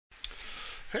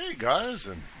Hey guys,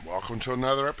 and welcome to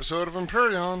another episode of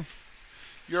Empyrion.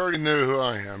 You already know who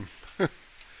I am.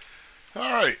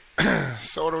 Alright,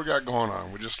 so what do we got going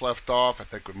on? We just left off. I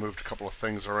think we moved a couple of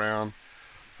things around.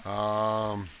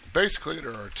 Basically,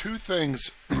 there are two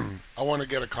things I want to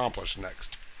get accomplished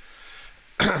next.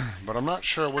 But I'm not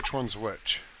sure which one's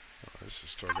which. Oh, this has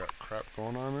still got crap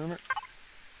going on in it.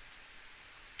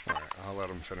 Alright, I'll let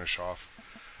them finish off.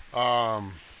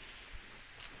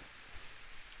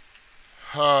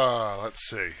 Let's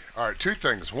see. Alright, two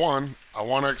things. One, I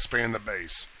want to expand the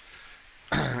base.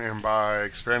 And by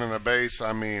expanding the base,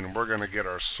 I mean we're going to get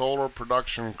our solar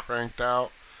production cranked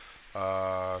out.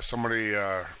 Somebody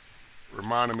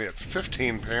reminded me it's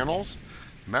 15 panels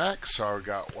max. So I've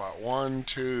got, what, 1,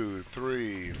 2,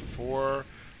 3, 4,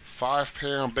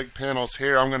 5 big panels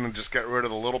here. I'm going to just get rid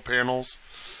of the little panels.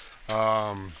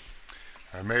 And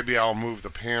maybe I'll move the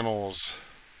panels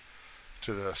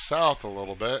to the south a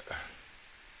little bit.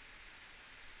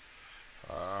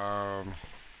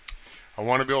 I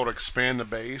want to be able to expand the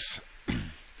base,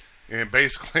 and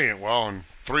basically, well, in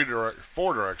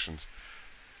four directions.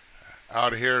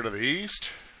 Out here to the east,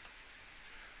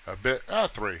 a bit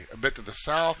to the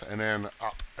south, and then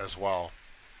up as well.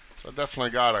 So I definitely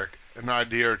got an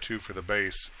idea or two for the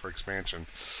base for expansion.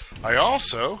 I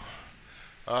also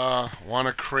want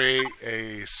to create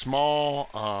a small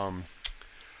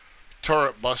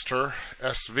turret buster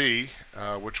SV,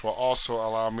 which will also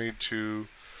allow me to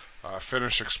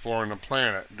finish exploring the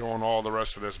planet. Doing all the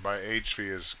rest of this by HV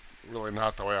is really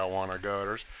not the way I want to go.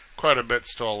 There's quite a bit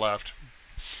still left.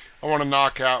 I want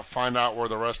to find out where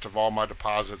the rest of all my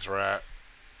deposits are at.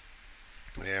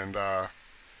 And,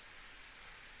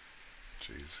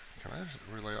 geez, can I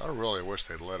relay? I really wish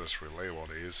they'd let us relabel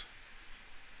these.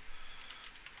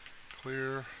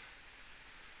 Clear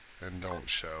and don't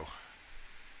show.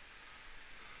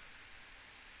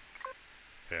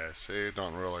 Yeah, see,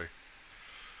 don't really.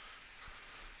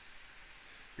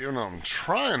 Even though I'm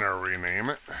trying to rename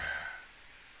it.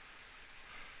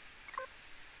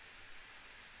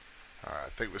 Alright, I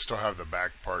think we still have the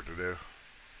back part to do.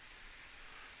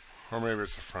 Or maybe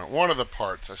it's the front. One of the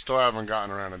parts I still haven't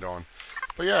gotten around to doing.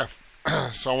 But yeah,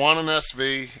 so I want an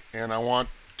SV, and I want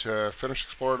to finish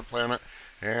exploring the planet,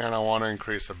 and I want to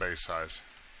increase the base size.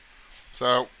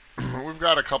 So, we've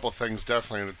got a couple of things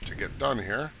definitely to get done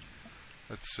here.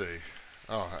 Let's see.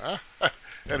 Oh,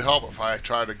 it'd help if I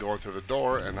tried to go through the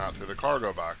door and not through the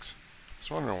cargo box. I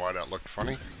was wondering why that looked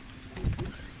funny.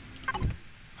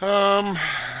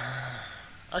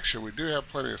 Actually, we do have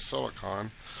plenty of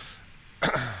silicon.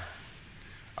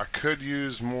 I could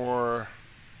use more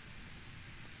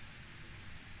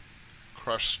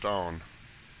crushed stone.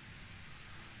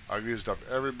 I've used up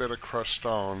every bit of crushed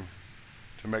stone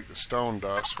to make the stone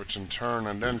dust, which in turn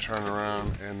and then turned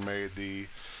around and made the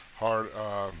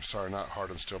not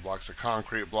hardened steel blocks, the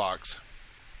concrete blocks.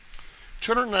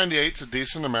 298 is a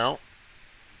decent amount.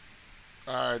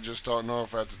 I just don't know if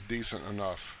that's decent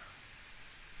enough.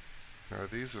 Are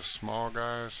these the small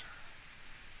guys?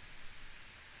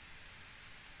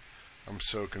 I'm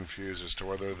so confused as to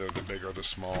whether they're the big or the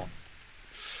small.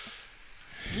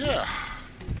 Yeah.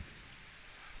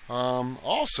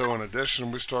 Also, in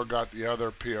addition, we still got the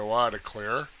other POI to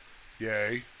clear.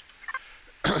 Yay.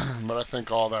 But I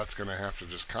think all that's going to have to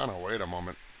just kind of wait a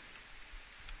moment.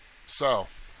 So,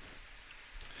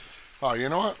 you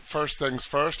know what? First things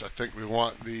first, I think we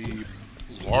want the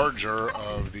larger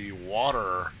of the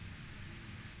water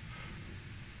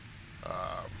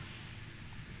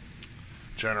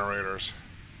generators.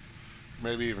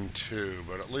 Maybe even two,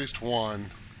 but at least one.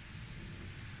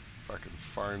 If I can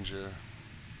find you.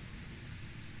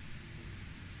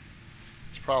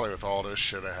 It's probably with all this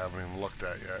shit I haven't even looked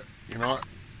at yet. You know what?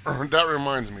 That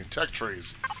reminds me, tech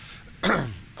trees.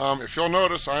 If you'll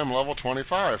notice, I am level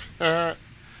 25.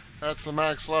 That's the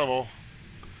max level.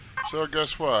 So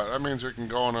guess what? That means we can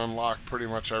go and unlock pretty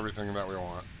much everything that we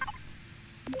want.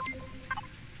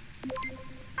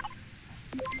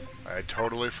 I had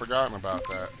totally forgotten about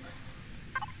that.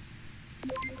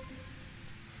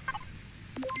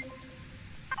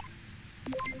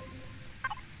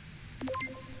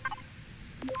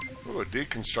 Ooh, a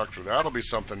deconstructor. That'll be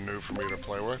something new for me to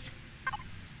play with.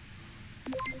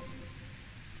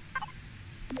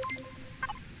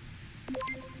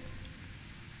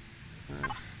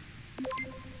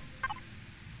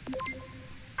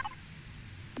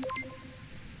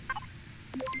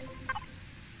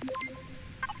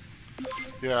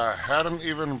 Yeah, I hadn't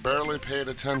even barely paid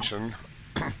attention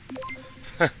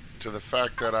to the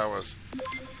fact that I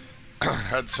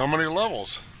had so many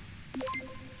levels.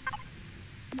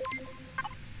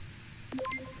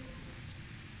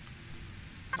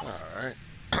 Alright.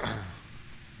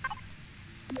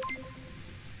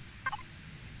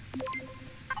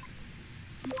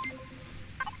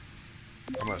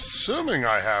 assuming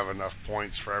I have enough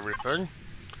points for everything.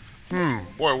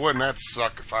 Boy, wouldn't that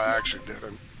suck if I actually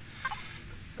didn't.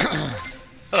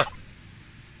 Huh.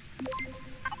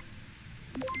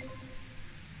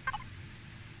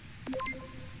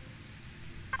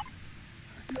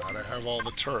 Gotta have all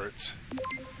the turrets.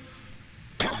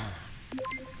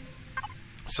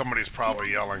 Somebody's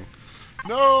probably yelling,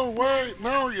 "No, wait,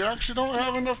 no, you actually don't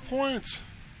have enough points."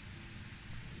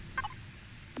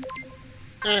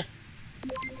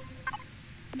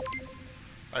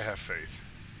 I have faith.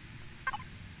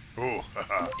 Ooh,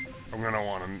 haha. I'm gonna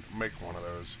want to make one of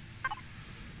those.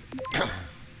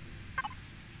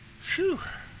 Phew.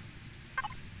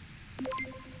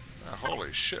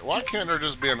 Holy shit. Why can't there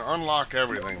just be an unlock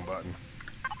everything button?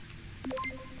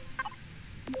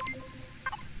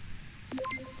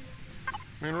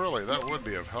 I mean, really, that would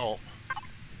be of help.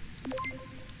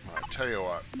 I'll tell you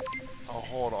what. I'll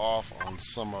hold off on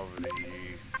some of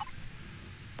the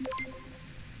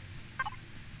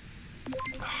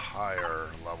higher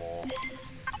level.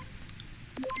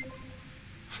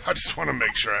 I just want to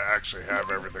make sure I actually have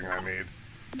everything I need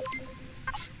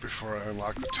before I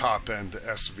unlock the top end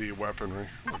SV weaponry.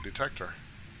 Oh, detector.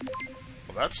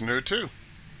 Well, that's new too.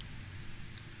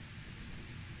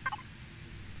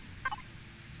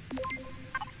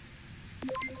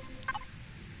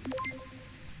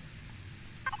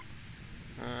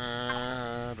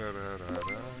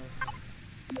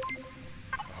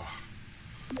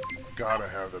 Gotta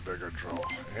have the bigger drill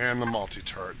and the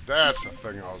multi-turret. That's the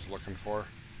thing I was looking for.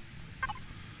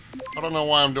 I don't know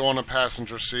why I'm doing a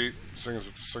passenger seat, seeing as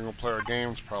it's a single-player game.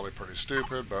 It's probably pretty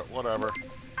stupid, but whatever.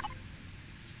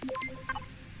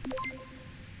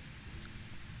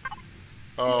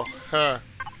 Oh, huh.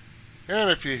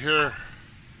 And if you hear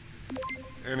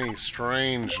any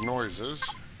strange noises,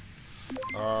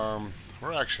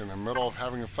 we're actually in the middle of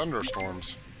having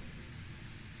thunderstorms.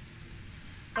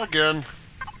 Again.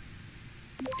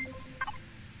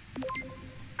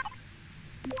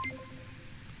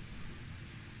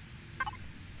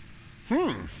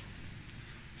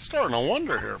 Starting to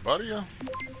wonder here, buddy.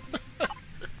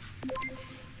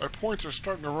 My points are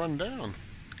starting to run down.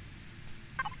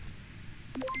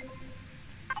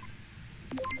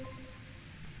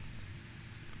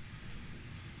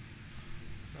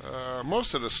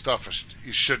 Most of the stuff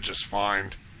you should just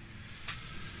find.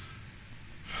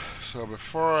 So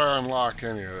before I unlock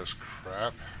any of this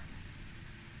crap,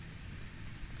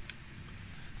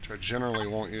 which I generally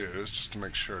won't use, just to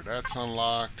make sure that's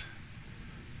unlocked.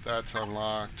 That's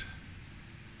unlocked.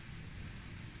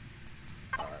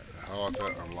 Alright, how about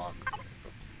that? Unlock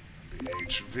the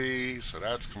HV, so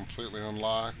that's completely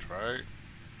unlocked, right?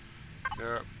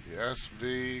 Yep, the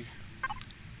SV.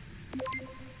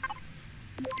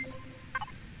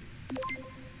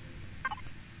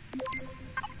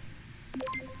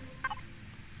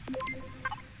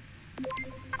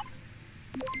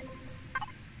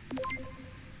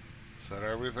 Is that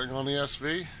everything on the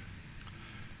SV?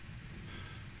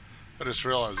 I just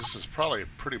realized this is probably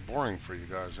pretty boring for you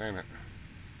guys, ain't it?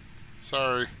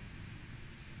 Sorry.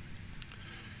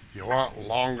 You want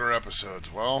longer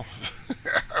episodes. Well,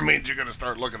 I mean, you're going to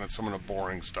start looking at some of the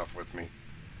boring stuff with me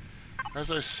as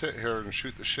I sit here and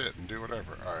shoot the shit and do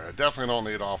whatever. Alright, I definitely don't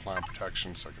need offline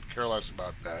protection, so I could care less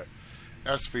about that.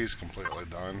 SV is completely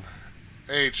done.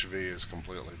 HV is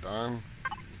completely done.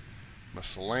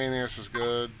 Miscellaneous is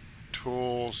good.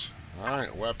 Tools.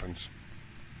 Alright, weapons.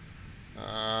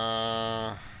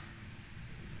 Let's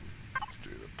do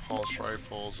the pulse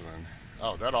rifles and then...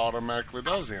 Oh, that automatically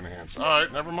does the enhance.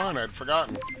 Alright, never mind, I'd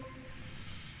forgotten.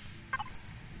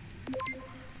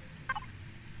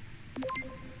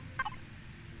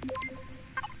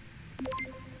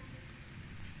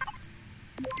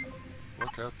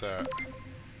 Look at that.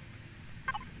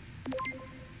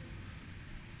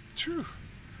 Phew.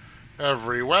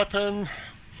 Every weapon.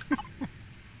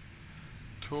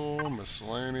 Tool,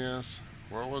 miscellaneous.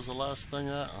 Where was the last thing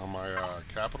at? On my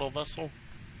capital vessel?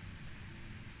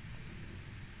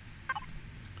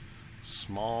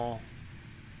 Small.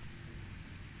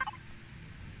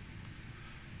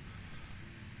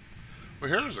 Well,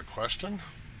 here's a question.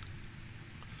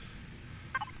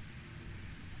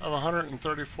 I have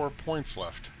 134 points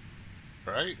left,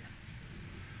 right?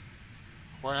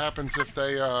 What happens if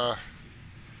they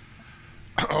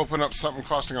open up something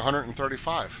costing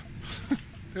 135?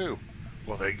 Who?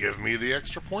 Will they give me the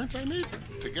extra points I need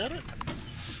to get it?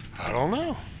 I don't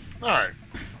know. Alright.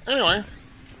 Anyway,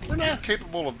 we're now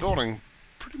capable of building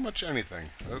pretty much anything.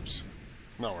 Oops.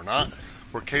 No, we're not.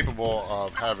 We're capable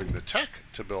of having the tech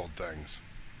to build things.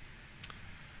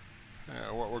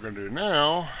 What we're going to do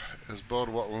now is build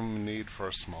what we need for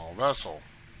a small vessel.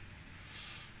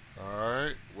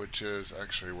 Alright, which is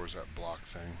actually, where's that block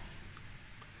thing?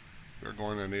 We're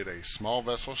going to need a small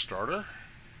vessel starter.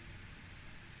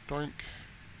 Doink.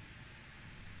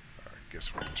 I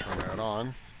guess we can turn that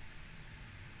on.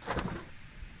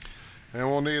 And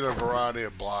we'll need a variety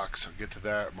of blocks. I'll get to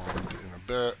that moment in a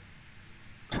bit.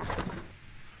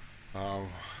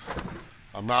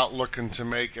 I'm not looking to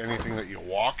make anything that you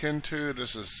walk into.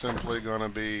 This is simply going to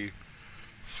be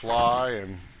fly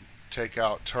and take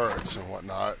out turrets and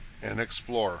whatnot and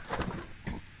explore.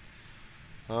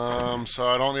 So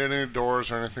I don't need any doors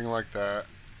or anything like that.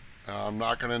 I'm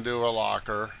not going to do a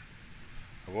locker.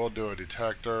 I will do a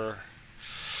detector.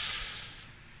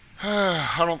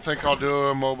 I don't think I'll do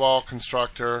a mobile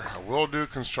constructor. I will do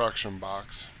construction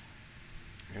box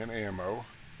and ammo.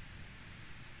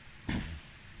 Let's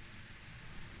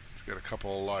get a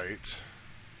couple of lights.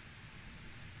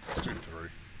 Let's do 3.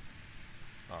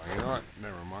 Oh, you know what?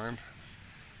 Never mind.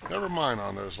 Never mind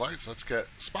on those lights. Let's get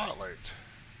spotlights.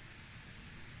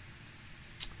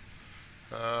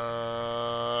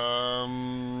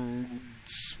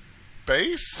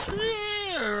 Space?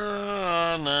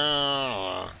 Yeah,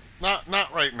 no.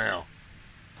 Not right now.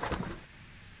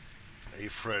 A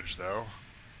fridge, though.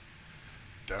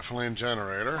 Definitely a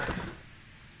generator.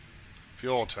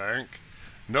 Fuel tank.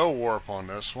 No warp on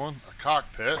this one. A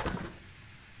cockpit.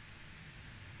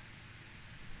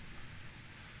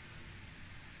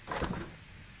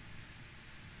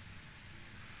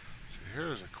 See,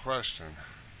 here's a question.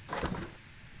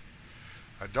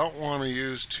 I don't want to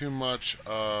use too much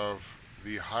of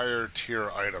the higher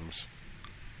tier items.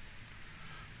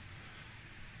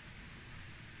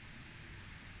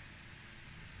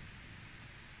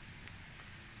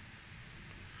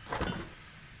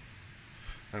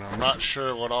 And I'm not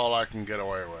sure what all I can get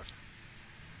away with.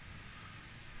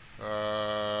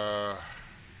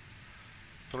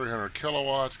 300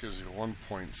 kilowatts gives you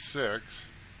 1.6.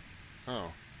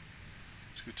 Oh.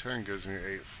 210 gives me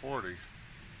 840.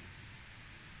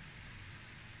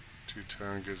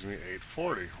 210 gives me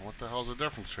 840. What the hell's the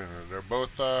difference between them? They're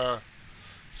both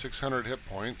 600 hit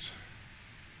points.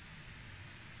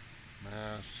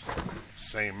 Mass.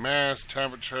 Same mass,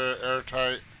 temperature,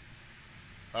 airtight.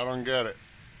 I don't get it.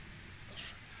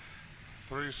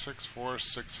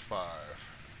 36465.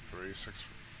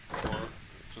 364.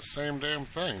 It's the same damn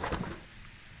thing.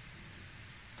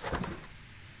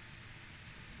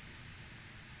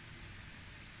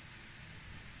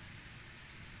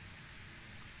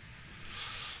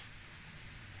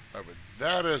 But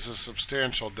that is a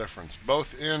substantial difference,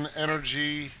 both in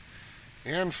energy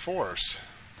and force.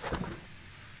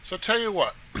 So tell you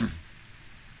what. Let's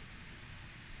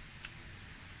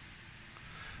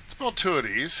build 2 of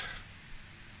these.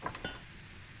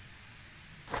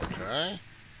 Okay.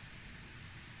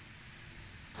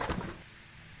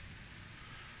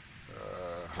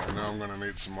 I know I'm going to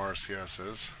need some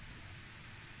RCSs.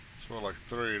 Let's build like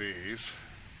 3 of these.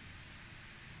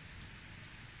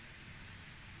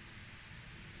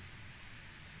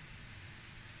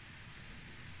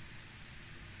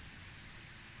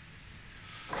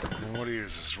 And what do you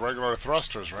use? This regular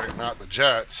thrusters, right? Not the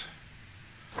jets.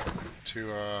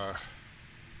 To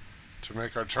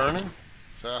make our turning?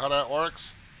 Is that how that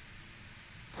works?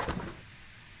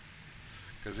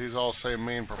 Because these all say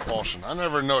main propulsion. I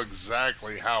never know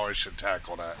exactly how I should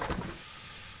tackle that.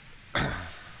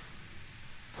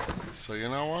 So you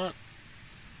know what?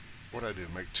 What do I do?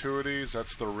 Make 2 of these.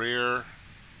 That's the rear.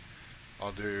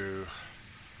 I'll do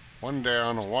 1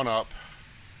 down and 1 up.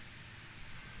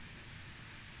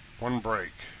 1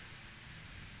 brake.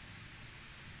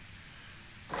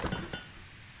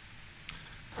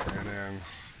 And then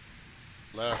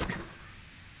left,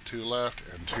 2 left,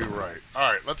 and 2 right.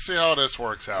 Alright, let's see how this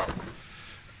works out.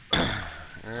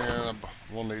 And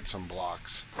we'll need some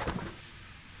blocks.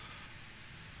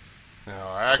 Now,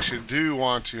 I actually do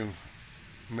want to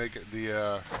make it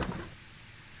the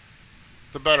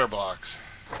better blocks.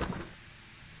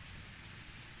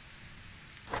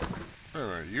 Wait a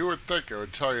minute, you would think it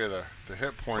would tell you the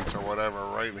hit points or whatever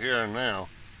right here and now.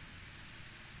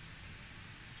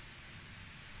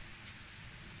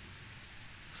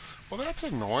 Well, that's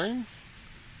annoying.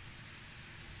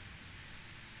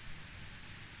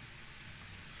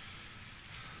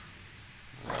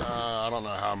 I don't know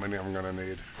how many I'm going to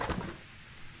need.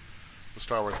 We'll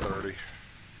start with 30.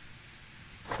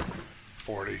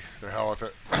 40. The hell with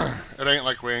it. It ain't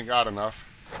like we ain't got enough.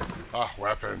 Ah,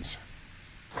 weapons.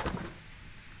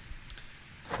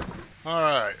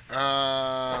 Alright.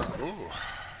 Ooh.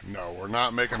 No, we're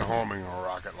not making homing or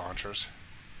rocket launchers.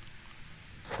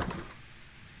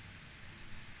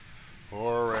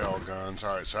 4 rail guns.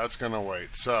 Alright, so that's going to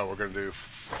wait. So we're going to do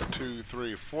 2,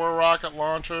 3, 4 rocket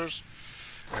launchers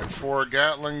and 4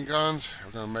 Gatling guns.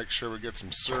 We're going to make sure we get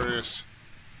some serious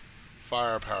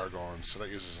firepower going. So that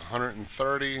uses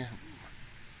 130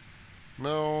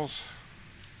 mils.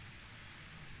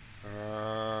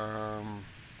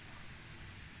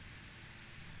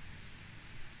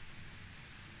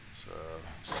 So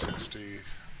 60,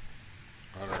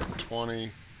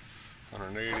 120,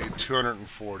 180,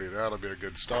 240. That'll be a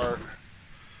good start.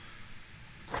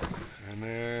 And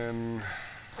then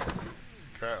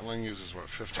Gatling uses what,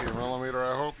 15 millimeter,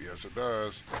 I hope? Yes, it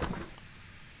does.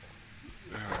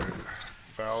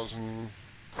 1,000,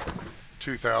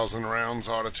 2,000 rounds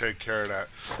ought to take care of that.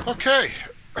 Okay,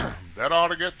 that ought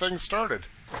to get things started.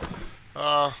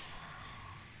 I'll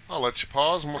let you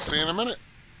pause and we'll see you in a minute.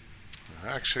 I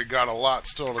actually got a lot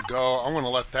still to go. I'm going to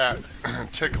let that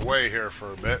tick away here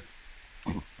for a bit.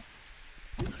 And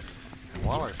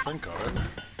while I think of it,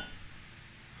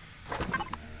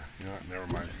 you know what, never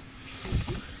mind.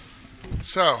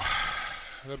 So,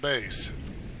 the base.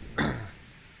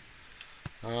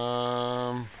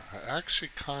 I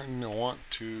actually kind of want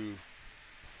to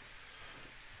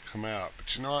come out,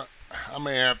 but you know what? I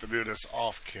may have to do this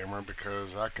off camera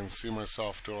because I can see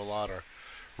myself do a lot of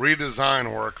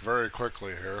redesign work very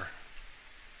quickly here.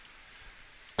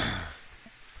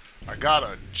 I got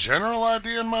a general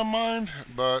idea in my mind,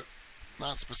 but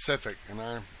not specific, and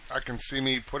I can see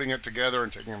me putting it together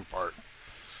and taking it apart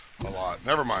a lot.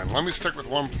 Never mind. Let me stick with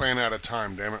one plan at a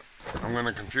time, damn it. I'm going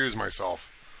to confuse myself.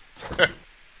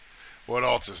 What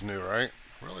else is new, right?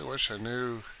 Really wish I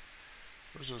knew.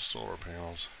 Where's those solar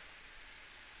panels?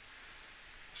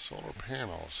 Solar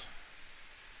panels.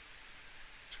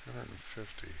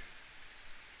 250.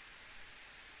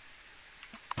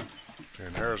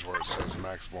 And there's where it says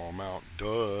maximal amount.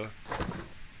 Duh.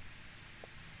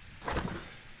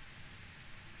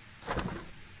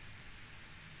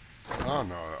 Oh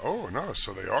no. Oh no.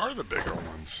 So they are the bigger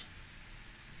ones.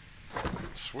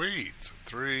 Sweet. So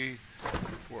 3,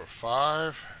 4,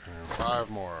 5, and 5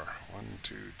 more. 1,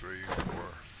 2, 3, 4,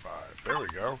 5. There we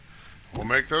go. We'll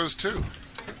make those too.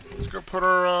 Let's go put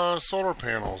our solar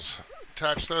panels.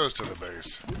 Attach those to the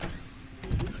base.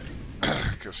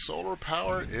 Because solar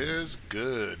power is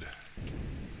good.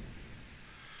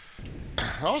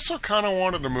 I also kind of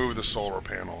wanted to move the solar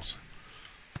panels.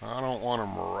 I don't want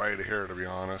them right here, to be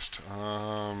honest.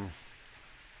 Oh,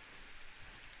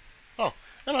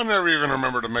 and I never even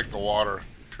remembered to make the water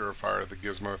purifier, the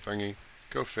gizmo thingy.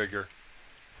 Go figure.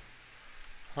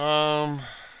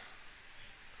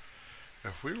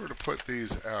 If we were to put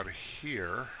these out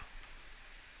here...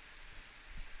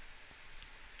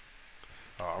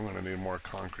 Oh, I'm going to need more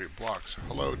concrete blocks.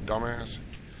 Hello, dumbass.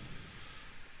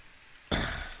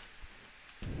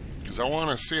 Because I want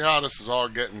to see how this is all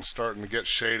starting to get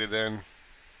shaded in.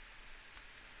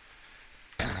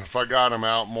 If I got them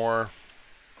out more,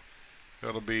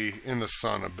 it'll be in the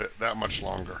sun a bit, that much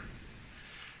longer.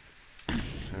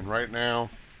 And right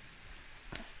now,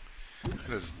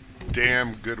 it is a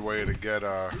damn good way to get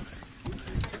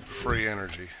free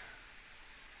energy.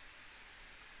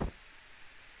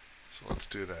 So let's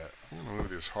do that. I'm going to move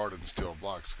these hardened steel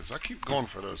blocks because I keep going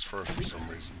for those first for some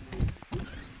reason.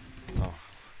 Oh.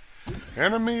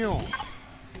 And a meal.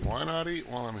 Why not eat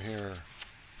while I'm here?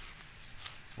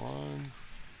 1.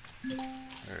 There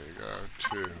you go.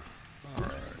 2.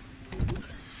 Alright.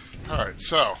 Alright,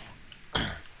 so.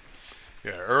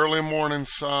 Yeah, early morning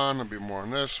sun. It'll be more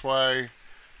in this way.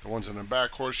 The ones in the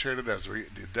back horse shaded as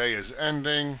the day is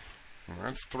ending. And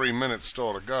that's 3 minutes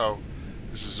still to go.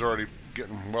 This is already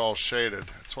getting well shaded.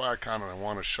 That's why I kind of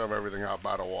want to shove everything out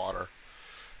by the water.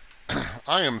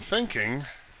 I am thinking,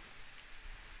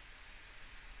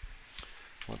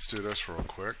 let's do this real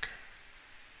quick.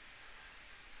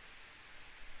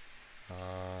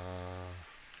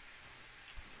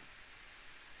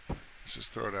 Let's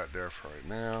just throw that there for right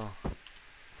now.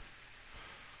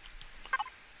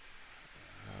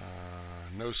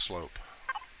 No slope.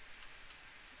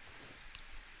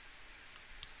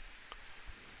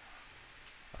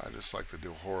 I just like to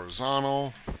do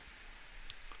horizontal.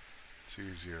 It's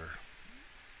easier.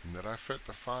 And did I fit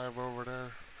the 5 over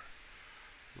there?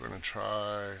 We're going to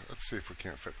try, let's see if we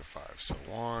can't fit the 5. So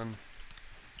 1.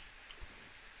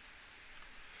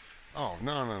 Oh,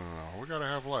 no. We got to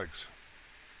have legs.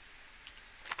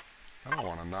 I don't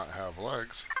want to not have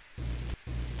legs.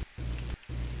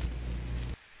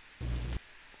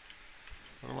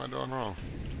 What am I doing wrong?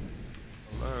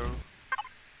 Hello?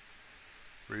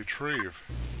 Retrieve.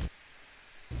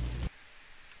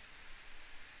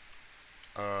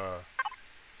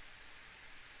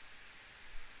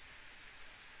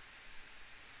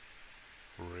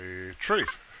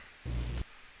 Retrieve.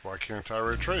 Why can't I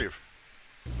retrieve?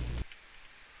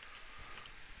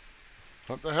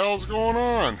 What the hell's going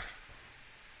on?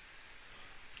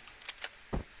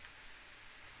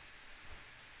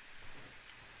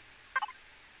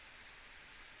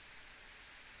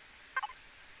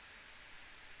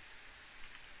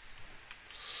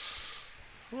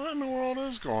 What in the world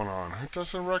is going on? It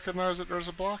doesn't recognize that there's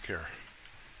a block here.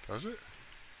 Does it?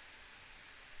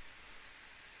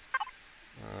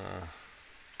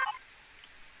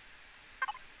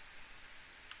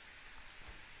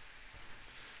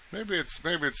 Maybe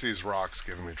it's these rocks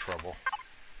giving me trouble.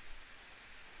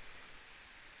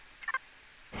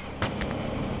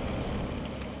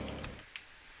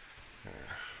 Yeah,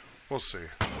 we'll see.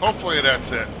 Hopefully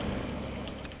that's it.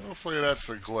 Hopefully that's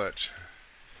the glitch.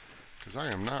 Because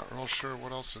I am not real sure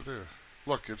what else to do.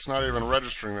 Look, it's not even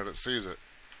registering that it sees it.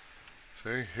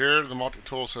 See, here the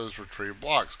multi-tool says retrieve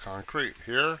blocks, concrete.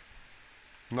 Here,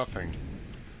 nothing.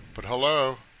 But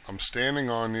hello, I'm standing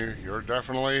on you. You're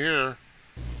definitely here.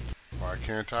 Why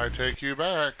can't I take you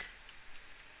back?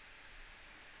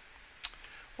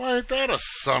 Why ain't that a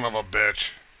son of a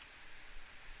bitch?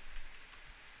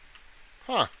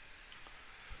 Huh.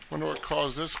 Wonder what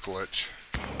caused this glitch.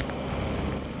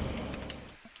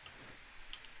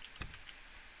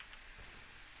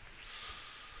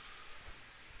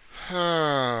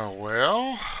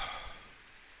 Well,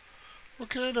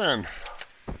 okay then.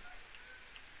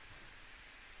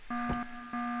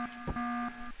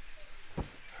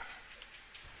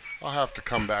 I'll have to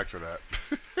come back to that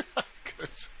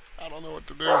because I don't know what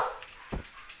to do. Alright.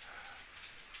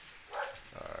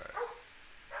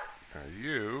 Now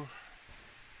you,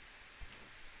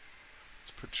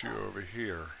 let's put you over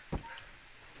here.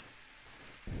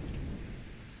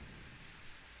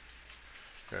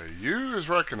 Okay, U is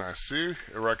recognized. See?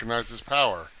 It recognizes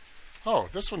power. Oh,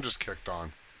 this one just kicked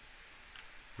on.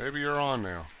 Maybe you're on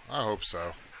now. I hope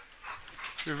so.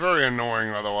 It'd be very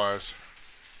annoying otherwise.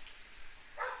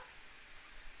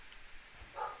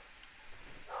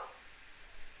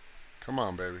 Come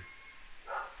on, baby.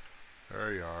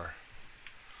 There you are.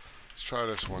 Let's try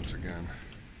this once again.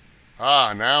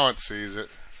 Ah, now it sees it.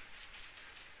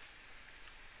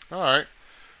 Alright.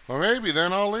 Well, maybe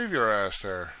then I'll leave your ass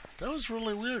there. That was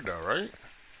really weird though, right?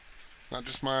 Not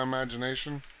just my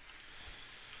imagination.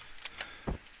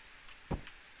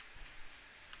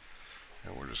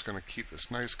 And we're just going to keep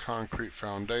this nice concrete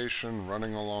foundation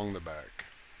running along the back.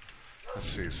 Let's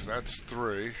see, so that's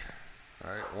 3.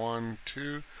 Alright, 1,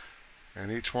 2,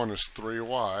 and each one is 3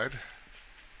 wide.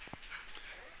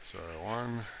 So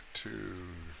 1, 2,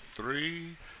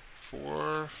 3,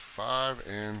 4, 5,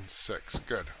 and 6.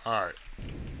 Good. Alright.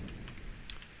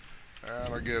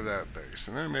 And I'll give that base.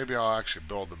 And then maybe I'll actually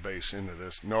build the base into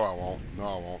this. No, I won't. No,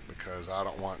 I won't, because I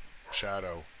don't want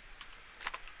shadow.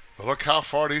 But look how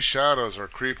far these shadows are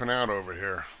creeping out over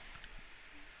here.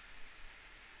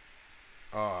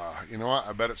 You know what?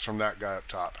 I bet it's from that guy up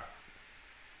top.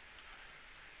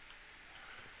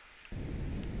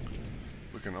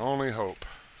 We can only hope.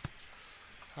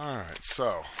 Alright,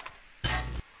 so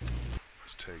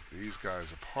let's take these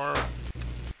guys apart.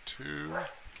 2.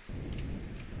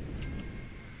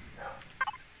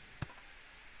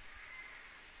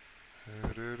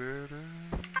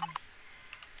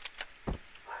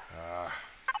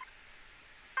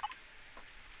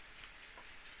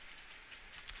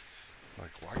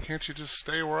 Like, why can't you just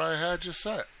stay where I had you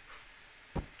set?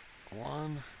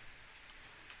 1,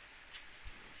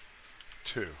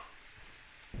 2.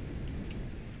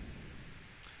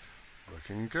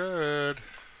 Looking good.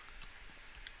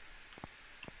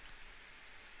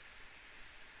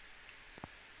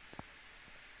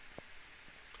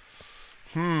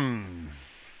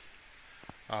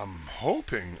 I'm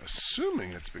hoping,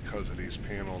 assuming it's because of these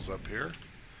panels up here.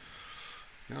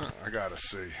 You know, I gotta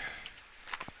see.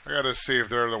 I gotta see if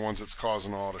they're the ones that's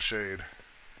causing all the shade.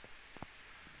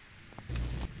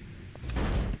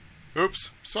 Oops,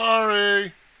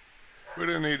 sorry. We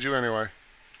didn't need you anyway.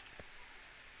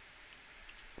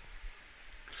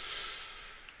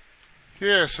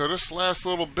 Yeah, so this last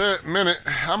little minute,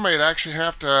 I might actually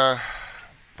have to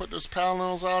put those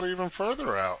panels out even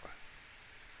further out.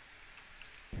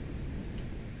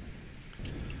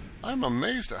 I'm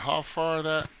amazed at how far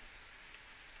that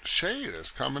shade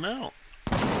is coming out.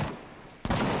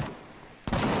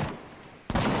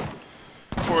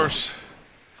 Of course,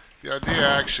 the idea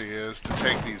actually is to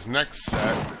take these next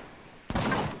set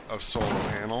of solar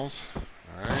panels,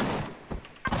 alright,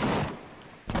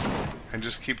 and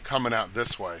just keep coming out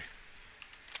this way.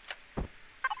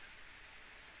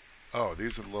 Oh,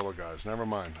 these are the little guys. Never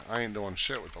mind. I ain't doing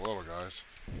shit with the little guys.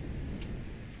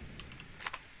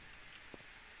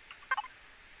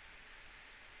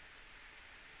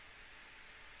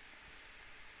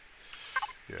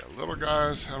 little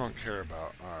guys, I don't care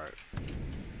about. Alright.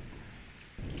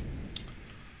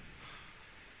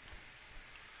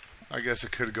 I guess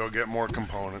it could go get more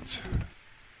components.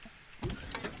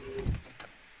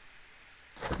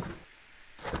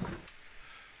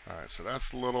 Alright, so that's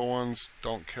the little ones.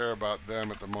 Don't care about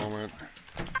them at the moment.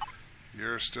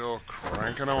 You're still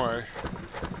cranking away.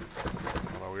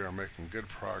 Although we are making good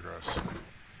progress.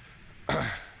 Yeah,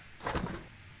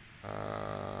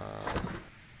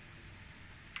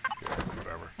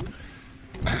 whatever.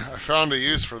 I found a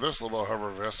use for this little hover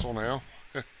vessel now.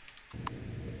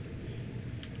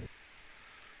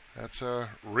 That's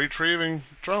retrieving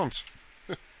drones.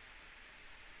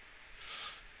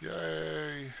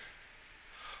 Yay.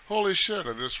 Holy shit,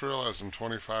 I just realized I'm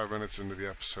 25 minutes into the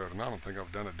episode and I don't think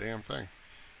I've done a damn thing.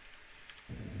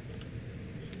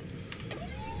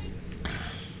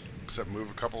 Except move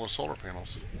a couple of solar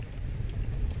panels.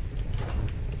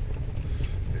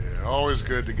 Yeah, always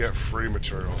good to get free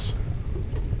materials.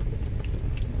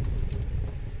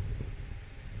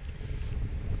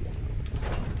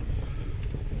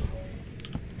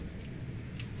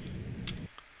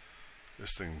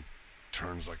 This thing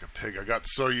turns like a pig. I got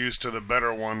so used to the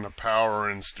better one, the power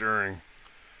and steering.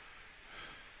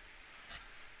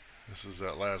 This is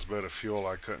that last bit of fuel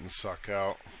I couldn't suck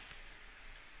out.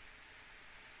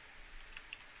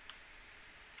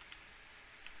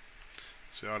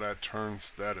 See how that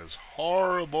turns? That is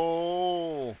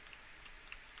horrible.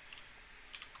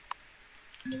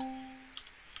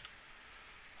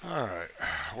 Alright,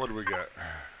 what do we got?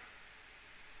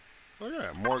 Look at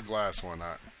that, more glass, why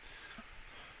not?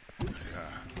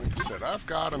 Yeah, like I said, I've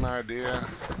got an idea.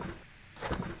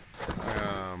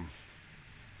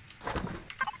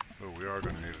 Oh, we are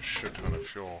going to need a shit ton of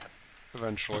fuel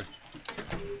eventually.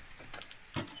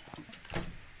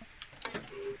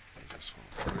 This one,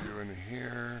 put you in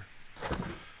here.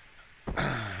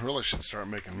 Really should start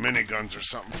making miniguns or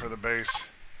something for the base.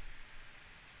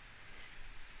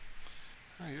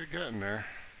 Oh, you're getting there.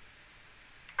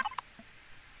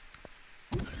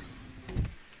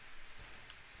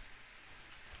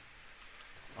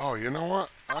 Oh, you know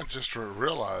what? I just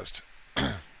realized.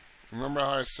 Remember how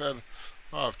I said,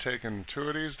 oh, I've taken 2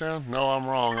 of these down? No, I'm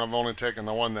wrong. I've only taken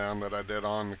the one down that I did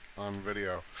on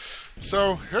video.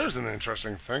 So, here's an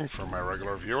interesting thing for my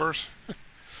regular viewers.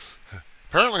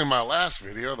 Apparently, in my last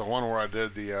video, the one where I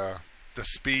did the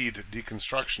speed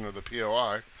deconstruction of the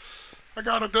POI, I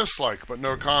got a dislike, but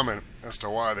no comment as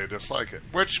to why they dislike it.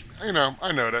 Which, you know,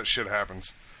 I know that shit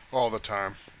happens all the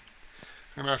time.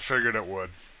 And I figured it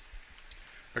would.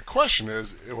 The question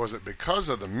is, was it because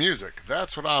of the music?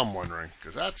 That's what I'm wondering,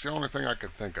 because that's the only thing I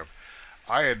could think of.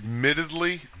 I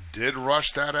admittedly did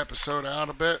rush that episode out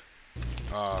a bit.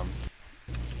 I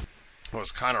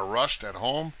was kind of rushed at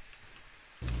home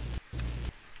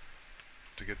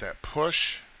to get that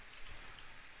push.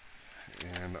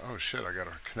 And, oh shit, I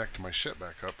gotta connect my shit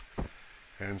back up.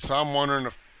 And so I'm wondering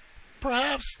if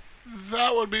perhaps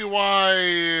that would be why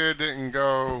it didn't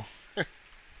go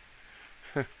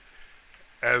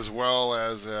as well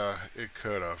as it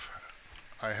could have.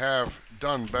 I have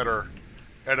done better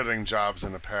editing jobs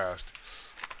in the past.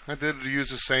 I did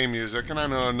use the same music, and I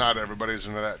know not everybody's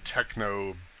into that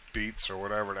techno beats or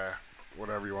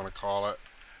whatever you want to call it,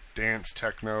 dance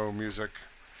techno music.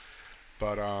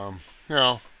 But you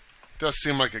know, it does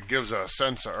seem like it gives a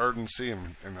sense of urgency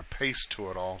and a pace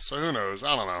to it all. So who knows?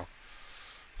 I don't know.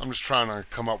 I'm just trying to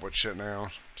come up with shit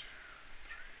now.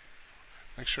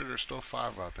 Make sure there's still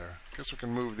 5 out there. Guess we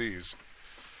can move these.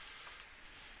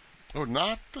 Oh,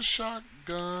 not the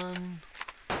shotgun.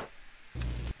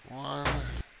 1,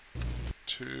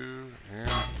 2, and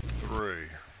 3.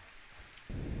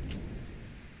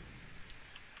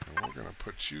 And we're gonna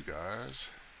put you guys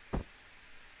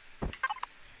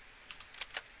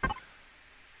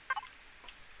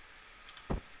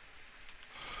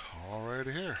all right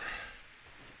here.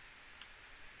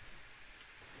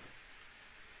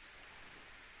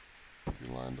 You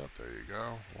lined up, there you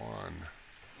go. 1,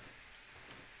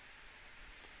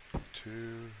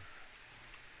 2,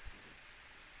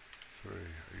 3.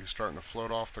 Are you starting to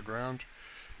float off the ground?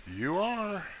 You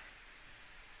are.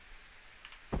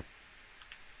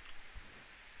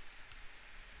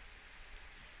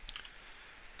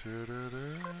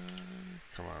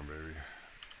 Come on, baby.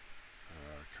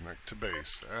 Connect to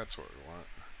base. That's what we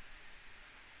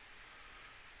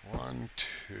want. 1,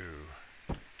 2.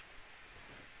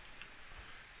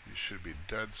 You should be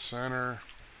dead center.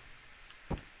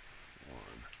 1,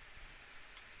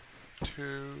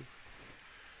 2.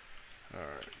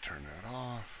 Alright, turn that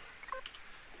off.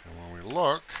 And when we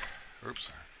look,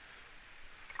 oops,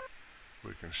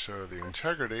 we can show the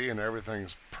integrity and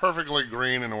everything's perfectly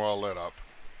green and well lit up.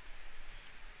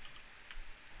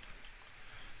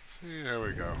 See, there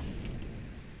we go.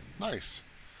 Nice.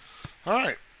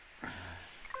 Alright.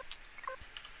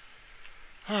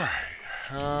 Alright.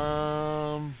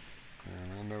 And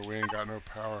I know we ain't got no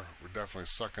power. We're definitely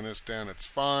sucking this down. It's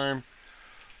fine.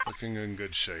 Looking in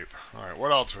good shape. Alright,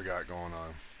 what else we got going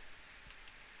on?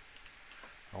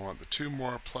 I want the 2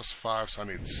 more plus 5, so I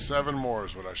need 7 more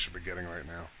is what I should be getting right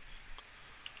now.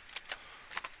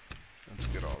 Let's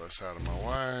get all this out of my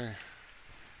way.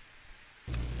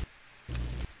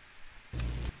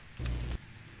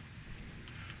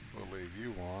 We'll leave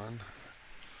you on.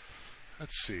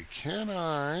 Let's see, can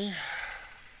I,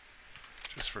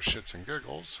 just for shits and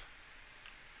giggles,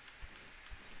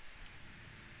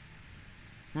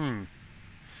 yeah,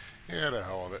 the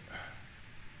hell with it.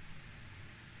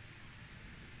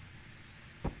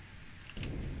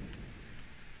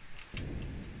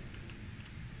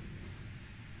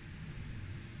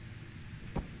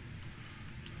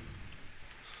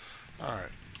 Alright,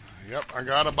 yep, I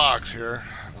got a box here.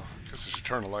 Oh, I guess I should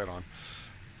turn the light on.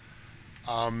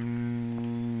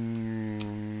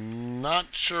 Not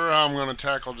sure how I'm going to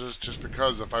tackle just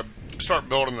because if I start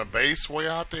building a base way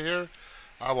out to here,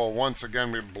 I will once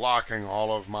again be blocking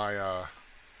all of my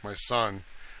my sun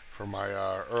for my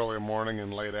early morning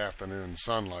and late afternoon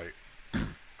sunlight.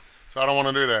 So I don't want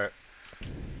to do that.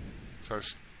 So I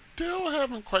still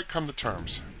haven't quite come to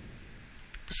terms.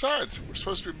 Besides, we're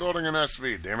supposed to be building an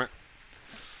SV, damn it.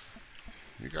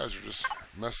 You guys are just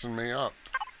messing me up.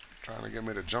 Trying to get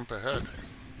me to jump ahead.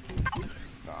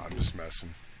 Nah, I'm just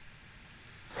messing.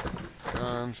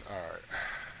 Guns, alright.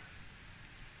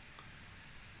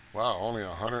 Wow, only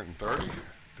 130?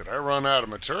 Did I run out of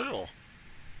material?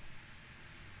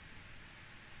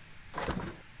 Yeah,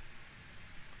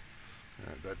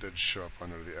 that did show up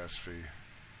under the SV.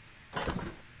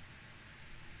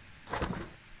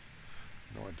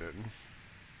 No, I didn't.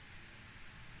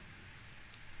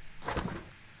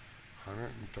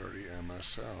 130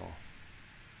 MSL.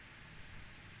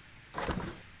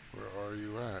 Where are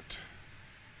you at?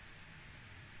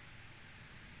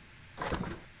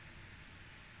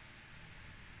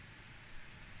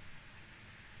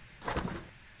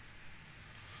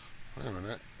 Wait a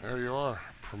minute. There you are.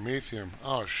 Promethium.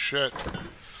 Oh, shit.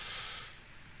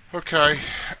 Okay.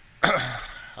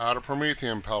 Out of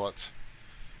promethium pellets.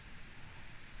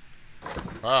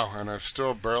 Wow, and I've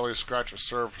still barely scratched the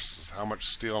surface of how much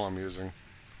steel I'm using.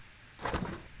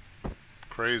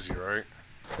 Crazy, right?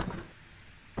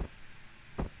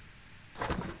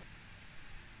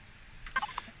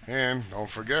 And don't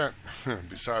forget,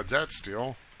 besides that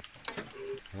steel,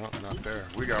 well, not there.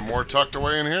 We got more tucked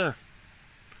away in here.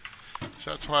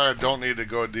 So that's why I don't need to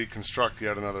go deconstruct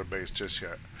yet another base just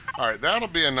yet. Alright, that'll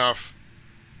be enough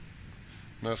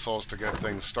missiles to get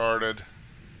things started.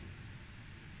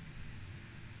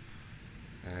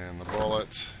 And the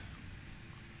bullets.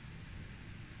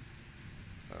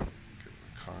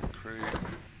 Concrete.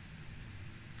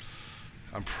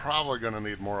 I'm probably going to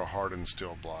need more hardened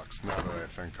steel blocks now that I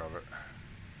think of it.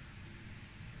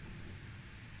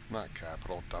 Not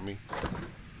capital, dummy.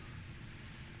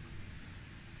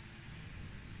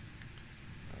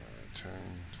 10.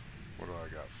 What do I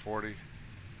got? 40?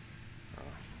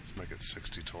 Let's make it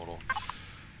 60 total.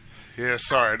 Yeah,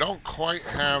 sorry, I don't quite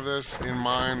have this in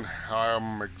mind how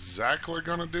I'm exactly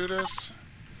going to do this.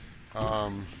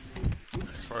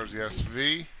 As far as the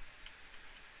SV.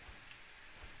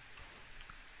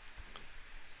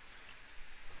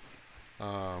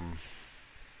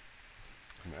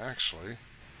 And actually,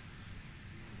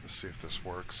 let's see if this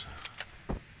works.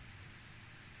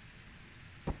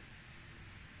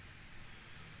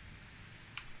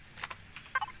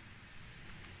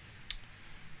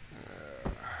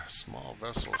 Small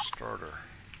vessel starter.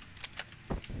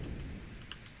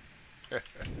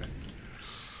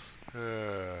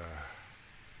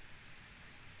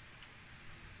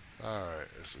 Alright,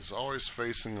 this is always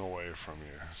facing away from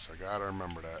you, so I gotta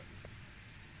remember that.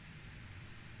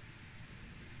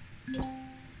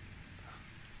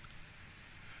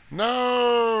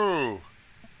 No!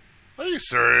 Are you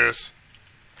serious?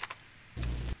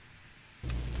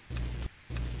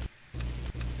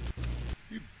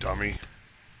 You dummy.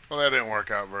 Well, that didn't work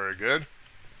out very good.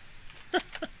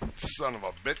 Son of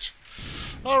a bitch.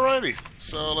 Alrighty,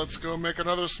 so let's go make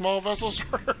another small vessel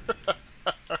starter.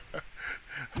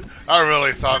 I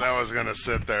really thought that was going to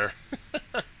sit there.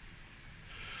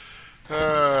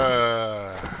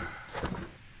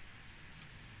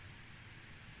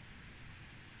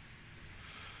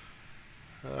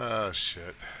 Oh,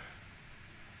 shit.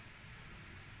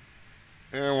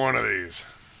 And one of these.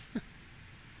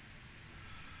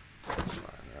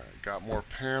 got more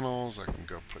panels. I can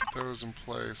go put those in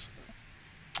place.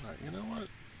 You know what?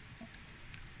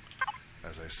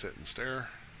 As I sit and stare.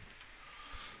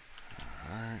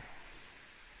 Alright.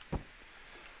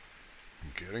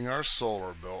 Getting our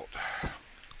solar built.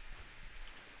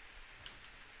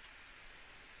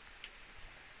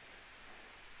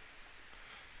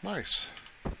 Nice.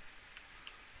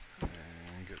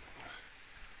 And get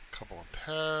a couple of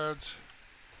pads.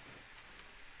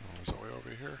 Oh, is that way over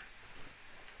here?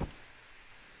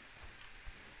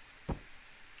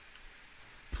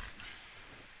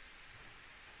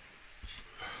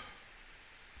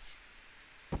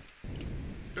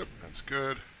 Yep, that's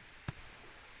good.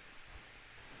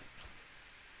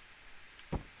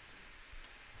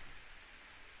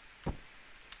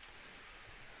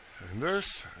 And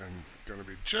this, I'm going to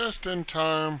be just in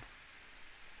time.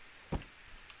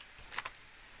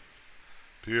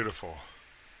 Beautiful.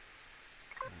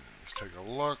 Let's take a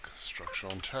look.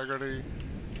 Structural integrity.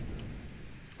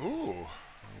 Ooh,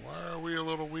 why are we a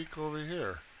little weak over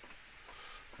here?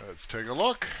 Let's take a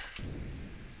look.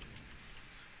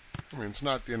 I mean, it's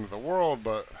not the end of the world,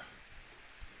 but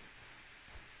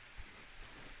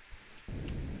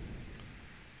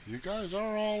you guys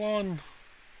are all on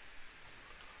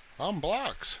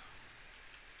blocks.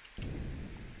 You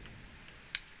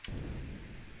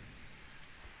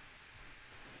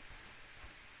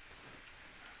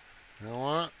know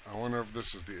what? I wonder if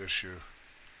this is the issue.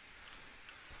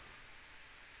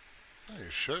 No, you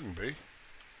shouldn't be.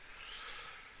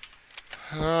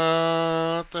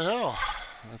 What the hell?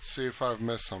 Let's see if I've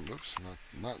missed something. Oops,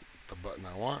 not the button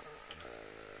I want.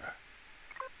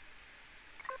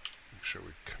 Make sure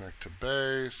we connect to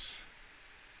base.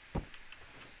 1,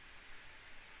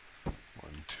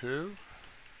 2.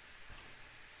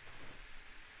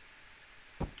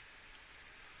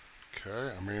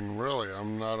 Okay, I mean, really,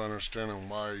 I'm not understanding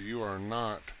why you are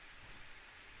not.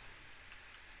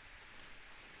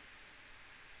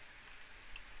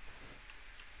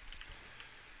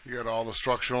 You got all the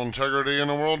structural integrity in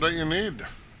the world that you need,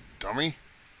 dummy.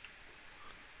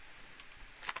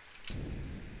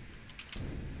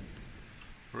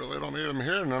 Really don't need them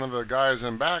here. None of the guys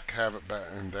in back have it back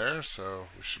in there, so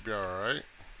we should be alright.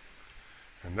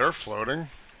 And they're floating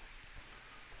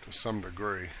to some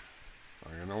degree.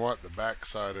 Oh, you know what? The back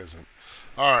side isn't.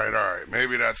 Alright.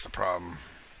 Maybe that's the problem.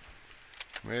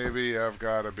 Maybe I've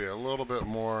got to be a little bit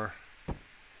more.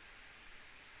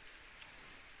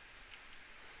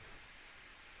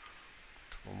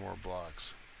 Couple more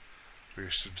blocks. We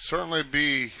should certainly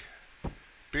be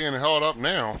being held up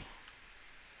now.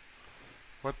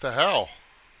 What the hell?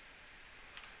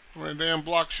 How many damn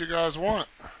blocks you guys want?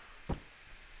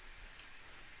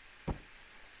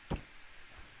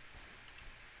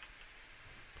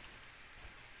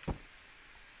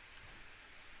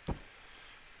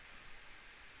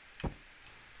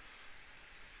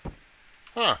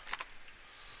 Huh.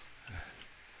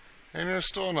 And you're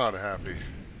still not happy.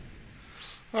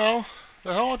 Well,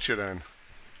 the hell with you then.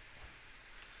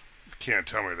 You can't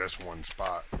tell me this one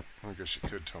spot. I guess you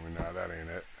could tell me, nah, that ain't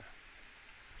it.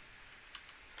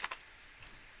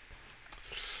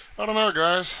 I don't know,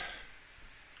 guys.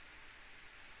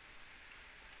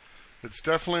 It's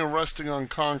definitely resting on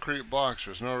concrete blocks.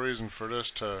 There's no reason for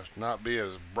this to not be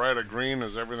as bright a green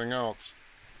as everything else.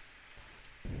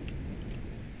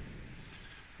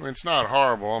 I mean, it's not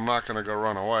horrible. I'm not going to go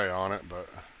run away on it, but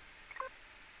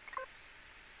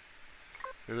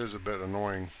it is a bit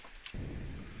annoying.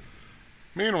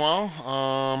 Meanwhile,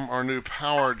 our new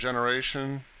power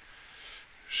generation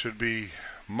should be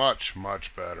much,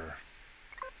 much better.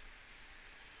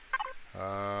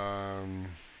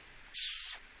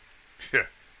 Yeah.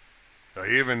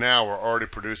 Even now, we're already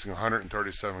producing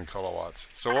 137 kilowatts.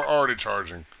 So we're already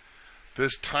charging.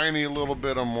 This tiny little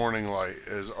bit of morning light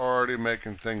is already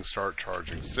making things start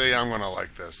charging. See, I'm going to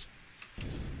like this.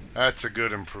 That's a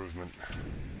good improvement.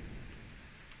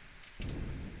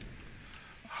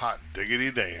 Hot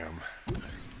diggity damn.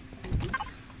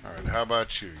 Alright, how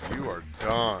about you? You are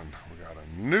done. We got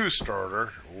a new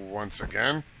starter once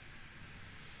again.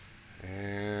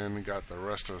 And got the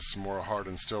rest of some more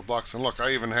hardened steel blocks. And look,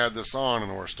 I even had this on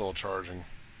and we're still charging.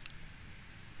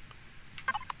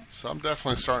 So I'm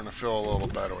definitely starting to feel a little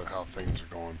better with how things are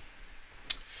going.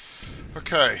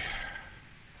 Okay.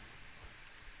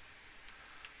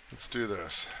 Let's do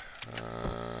this.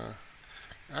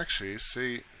 Actually,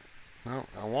 see, no,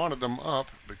 I wanted them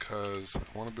up because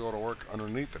I want to be able to work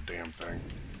underneath the damn thing.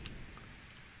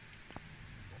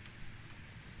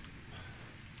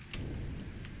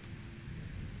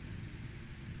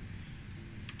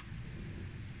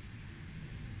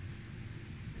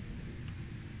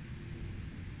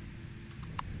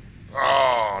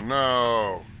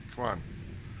 no. Come on.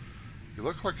 You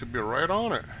look like you'd be right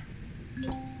on it.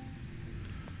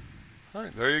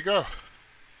 Alright, there you go.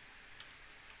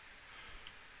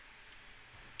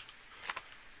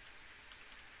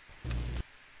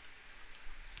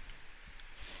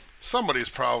 Somebody's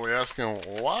probably asking,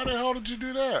 why the hell did you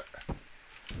do that?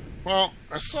 Well,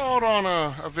 I saw it on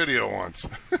a video once.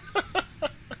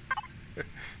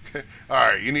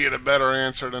 Alright, you need a better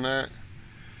answer than that?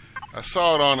 I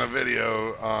saw it on a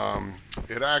video.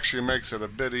 It actually makes it a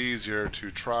bit easier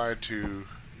to try to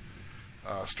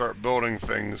start building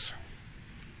things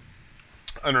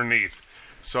underneath.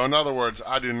 So in other words,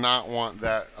 I do not want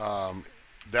that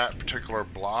that particular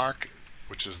block,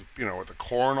 which is, you know, with the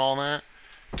core and all that,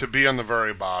 to be on the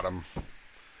very bottom.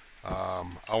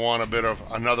 I want a bit of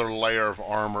another layer of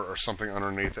armor or something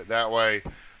underneath it. That way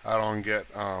I don't get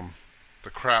the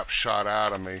crap shot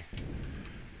out of me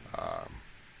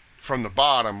from the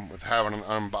bottom with having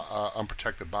an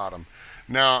unprotected bottom.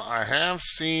 Now, I have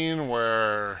seen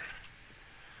where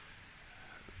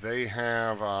they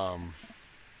have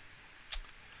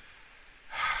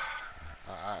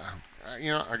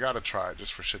you know, I gotta try it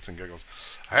just for shits and giggles.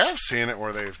 I have seen it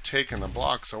where they've taken the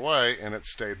blocks away and it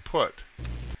stayed put.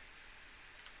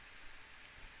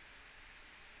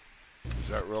 Is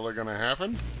that really gonna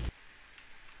happen?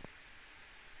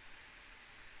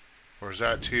 Or is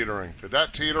that teetering? Did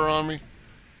that teeter on me?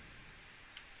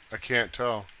 I can't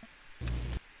tell.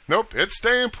 Nope, it's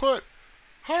staying put.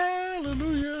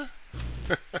 Hallelujah.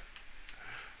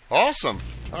 Awesome.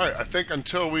 Alright, I think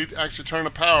until we actually turn the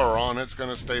power on, it's going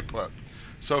to stay put.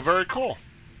 So, very cool.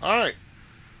 Alright.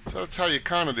 So, that's how you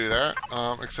kind of do that.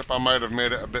 Except I might have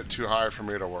made it a bit too high for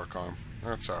me to work on.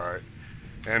 That's alright.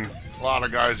 And a lot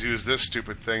of guys use this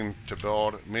stupid thing to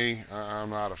build. Me,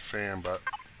 I'm not a fan, but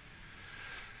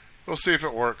we'll see if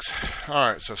it works.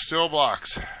 Alright, so steel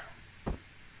blocks.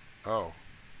 Oh.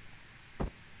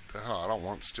 The hell, I don't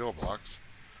want steel blocks.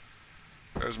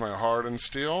 There's my hardened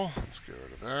steel. Let's get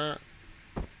rid of that.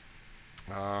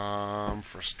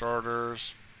 For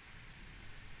starters.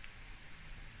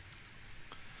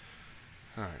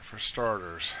 Alright, for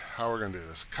starters, how we're going to do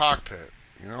this? Cockpit.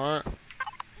 You know what?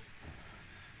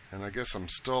 And I guess I'm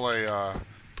still a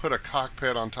put a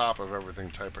cockpit on top of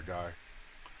everything type of guy.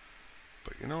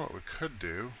 But you know what we could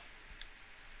do?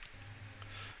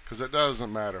 Because it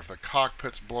doesn't matter if the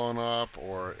cockpit's blown up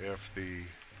or if the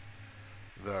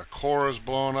core is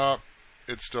blown up,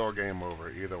 it's still game over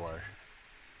either way.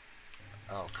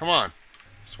 Oh, come on.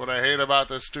 That's what I hate about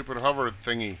this stupid hover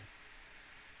thingy.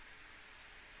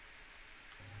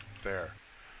 There.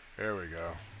 There we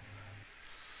go.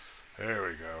 There we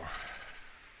go.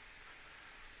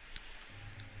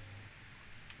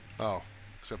 Oh,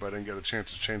 except I didn't get a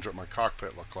chance to change what my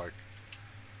cockpit looked like.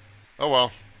 Oh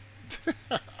well.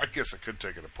 I guess I could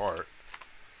take it apart.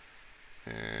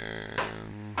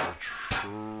 And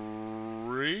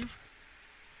retrieve.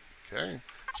 Okay,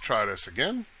 let's try this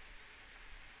again.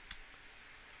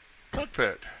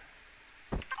 Cockpit.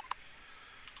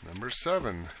 Number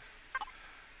 7.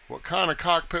 What kind of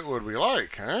cockpit would we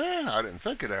like? Huh? I didn't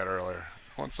think of that earlier.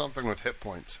 I want something with hit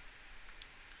points.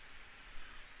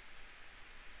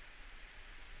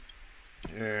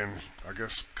 And I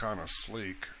guess kind of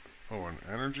sleek. Oh, and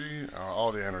energy?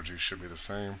 All the energy should be the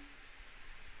same.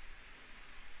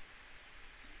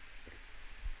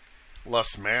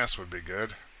 Less mass would be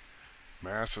good.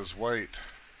 Mass is weight.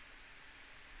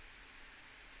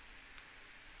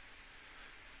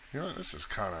 You know what? This is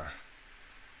kind of...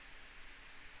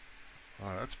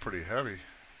 Oh, that's pretty heavy.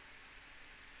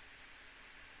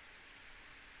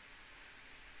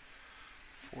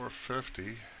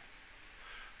 450.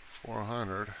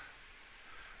 400.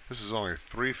 This is only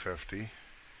 350.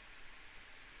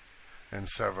 And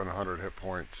 700 hit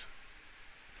points.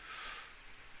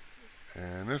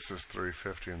 And this is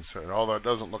 350 and 7. Although it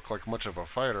doesn't look like much of a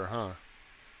fighter, huh?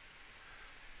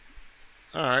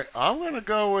 Alright, I'm going to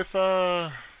go with, you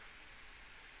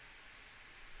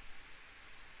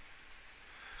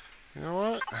know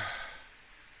what?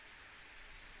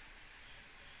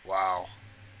 Wow.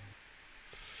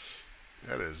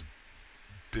 That is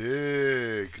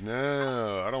big.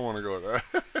 No, I don't want to go with that.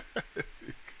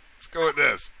 Let's go with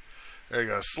this. There you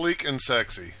go. Sleek and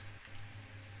sexy.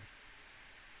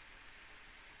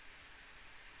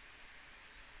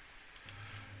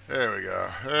 There we go.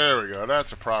 There we go.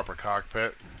 That's a proper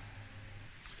cockpit.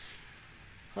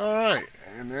 Alright.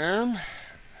 And then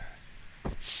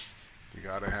you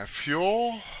gotta have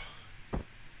fuel,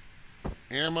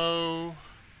 ammo,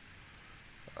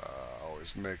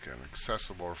 always make an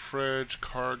accessible fridge,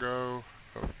 cargo.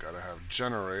 Oh, gotta have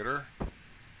generator.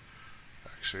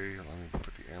 Actually, let me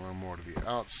put the ammo more to the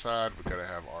outside. We gotta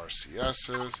have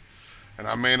RCSs. And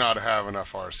I may not have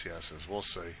enough RCSs. We'll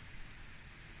see.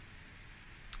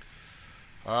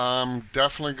 I'm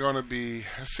definitely going to be...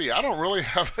 See, I don't really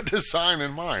have a design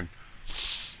in mind.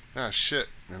 Ah, shit.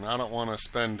 And I don't want to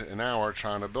spend an hour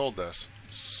trying to build this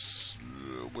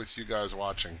with you guys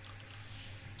watching.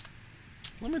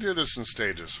 Let me do this in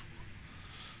stages.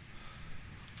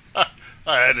 I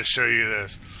had to show you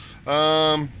this.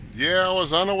 Yeah, I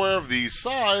was unaware of the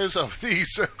size of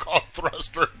these so-called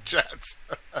thruster jets.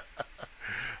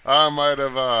 I might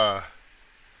have,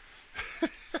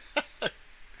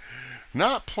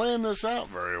 not planned this out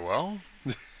very well.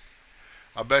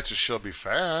 I bet you she'll be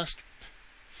fast.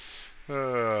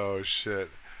 Oh, shit.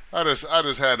 I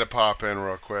just had to pop in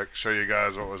real quick, show you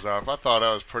guys what was up. I thought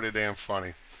that was pretty damn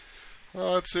funny.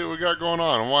 Well, let's see what we got going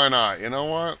on. Why not? You know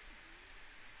what?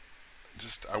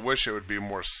 Just, I wish it would be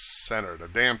more centered. A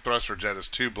damn thruster jet is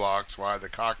 2 blocks wide. The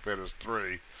cockpit is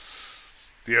 3.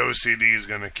 The OCD is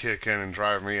going to kick in and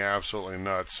drive me absolutely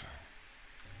nuts.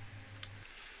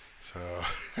 So,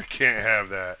 I can't have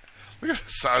that. Look at the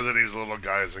size of these little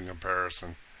guys in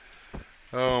comparison.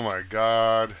 Oh my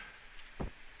god.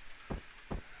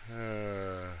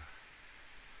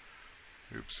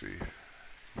 Oopsie.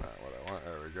 Not what I want.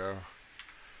 There we go.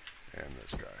 And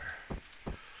this guy.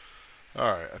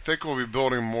 Alright, I think we'll be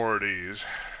building more of these.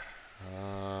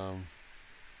 We'll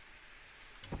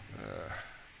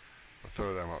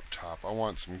throw them up top. I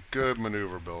want some good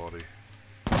maneuverability.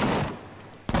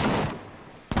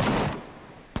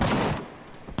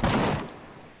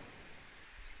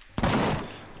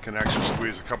 Can actually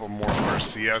squeeze a couple more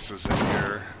RCSs in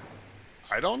here.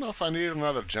 I don't know if I need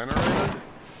another generator.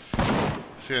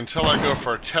 See, until I go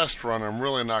for a test run, I'm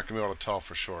really not going to be able to tell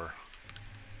for sure.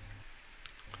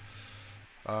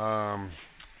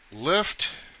 Lift.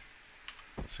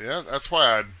 See, that's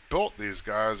why I built these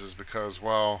guys, is because,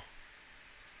 well,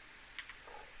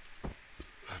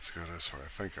 let's go this way. I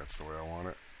think that's the way I want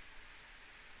it.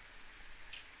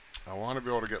 I want to be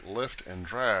able to get lift and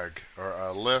drag,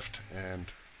 or lift and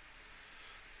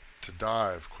to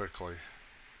dive quickly.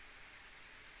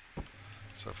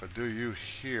 So if I do you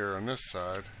here on this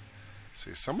side,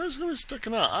 see, somebody's going to be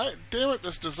sticking out. Damn it,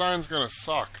 this design's going to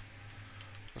suck.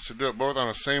 Let's do it both on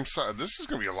the same side. This is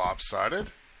going to be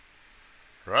lopsided,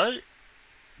 right?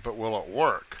 But will it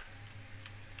work?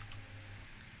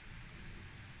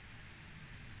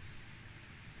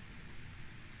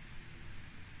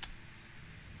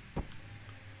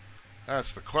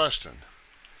 That's the question.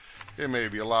 It may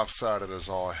be lopsided as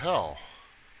all hell.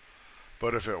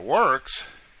 But if it works,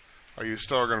 are you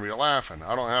still going to be laughing?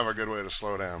 I don't have a good way to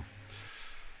slow down.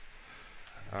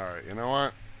 Alright, you know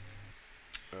what?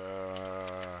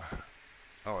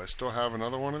 Oh, I still have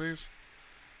another one of these?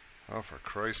 Oh, for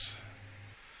Christ.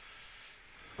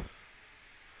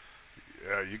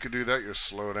 Yeah, you could do that, your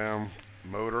slow down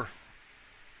motor.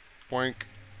 Boink.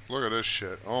 Look at this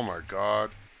shit. Oh my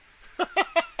god.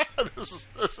 This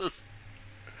is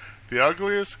the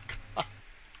ugliest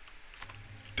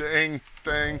dang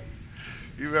thing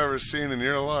you've ever seen in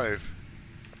your life.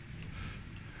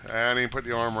 I didn't even put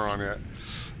the armor on yet.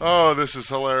 Oh, this is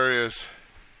hilarious.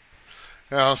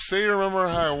 Now, see, remember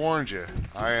how I warned you?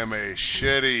 I am a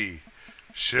shitty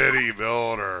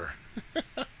builder.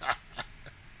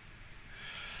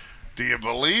 Do you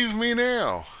believe me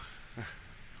now?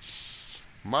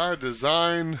 My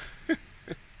design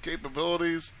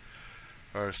capabilities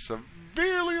are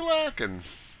severely lacking.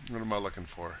 What am I looking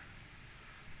for?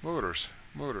 Motors.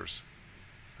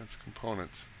 That's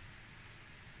components.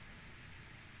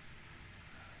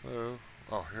 Hello.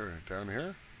 Oh, here, down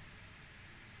here.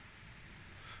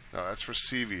 No, that's for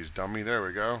CVs, dummy. There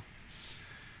we go.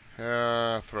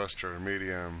 Thruster,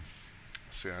 medium.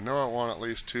 See, I know I want at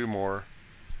least 2 more.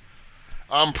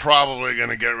 I'm probably going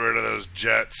to get rid of those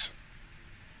jets.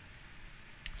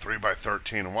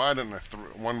 3x13. Why didn't I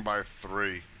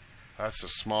 1x3? That's a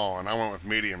small one. I went with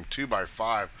medium.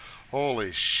 2x5.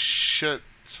 Holy shit.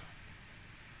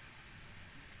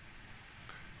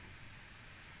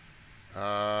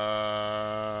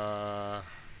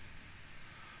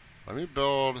 Let me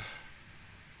build.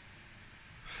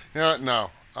 You know what?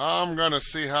 No. I'm going to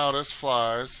see how this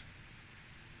flies.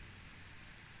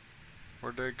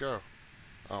 Where'd they go?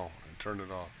 Oh, I turned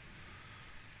it off.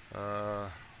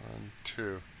 1,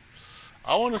 2.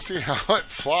 I want to see how it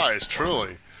flies,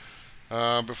 truly,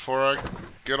 before I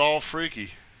get all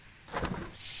freaky.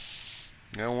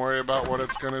 Don't worry about what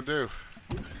it's going to do.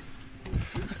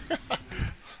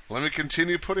 Let me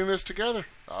continue putting this together.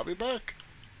 I'll be back.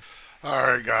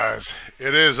 Alright guys,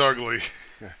 it is ugly.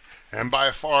 And by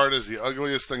far it is the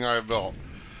ugliest thing I've built.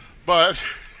 But,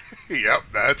 yep,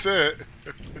 that's it.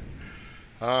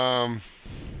 Um,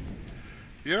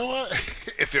 you know what?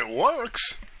 If it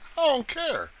works, I don't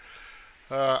care.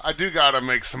 I do got to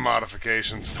make some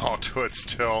modifications and all to it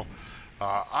still.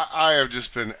 I have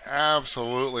just been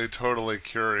absolutely, totally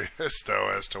curious, though,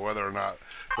 as to whether or not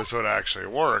this would actually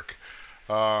work.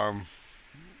 Hey,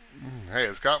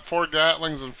 it's got 4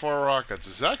 Gatlings and 4 rockets.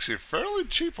 It's actually fairly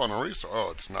cheap on a resource. Oh,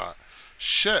 it's not.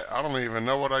 Shit, I don't even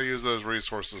know what I use those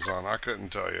resources on. I couldn't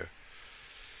tell you.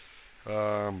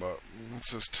 But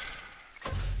let's just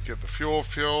get the fuel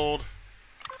filled,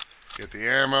 get the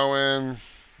ammo in.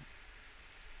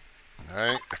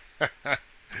 Right?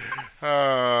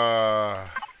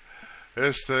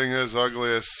 This thing is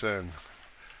ugly as sin.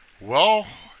 Well,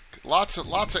 lots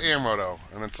of ammo though,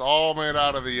 and it's all made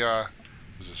out of the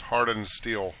this is hardened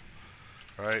steel,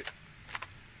 right?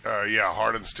 Yeah,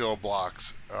 hardened steel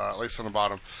blocks, at least on the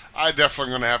bottom. I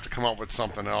definitely going to have to come up with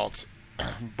something else,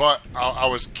 but I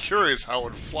was curious how it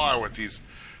would fly with these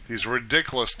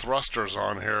ridiculous thrusters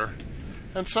on here,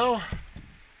 and so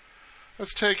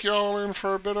let's take y'all in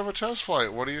for a bit of a test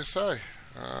flight. What do you say?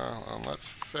 Well, let's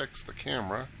fix the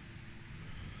camera.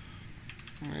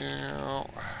 Yeah.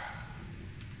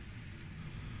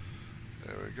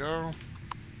 There we go.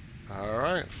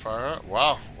 Alright, fire up.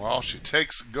 Wow. Well, she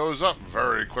goes up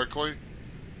very quickly.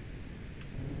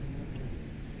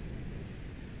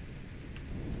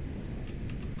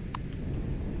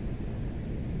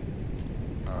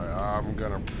 Alright, I'm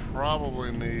gonna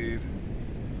probably need...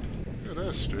 Look at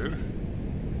this,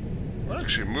 dude. We're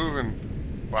actually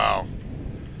moving... Wow.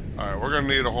 Alright, we're gonna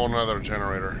need a whole nother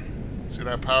generator. See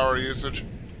that power usage?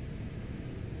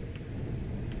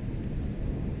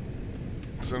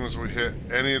 As soon as we hit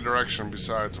any direction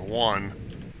besides 1,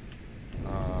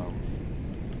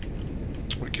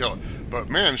 we kill it. But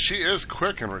man, she is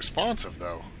quick and responsive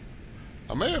though.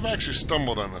 I may have actually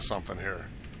stumbled into something here.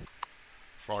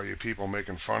 For all you people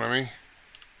making fun of me.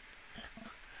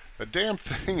 The damn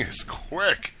thing is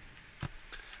quick.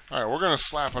 Alright, we're going to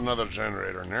slap another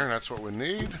generator in there, and that's what we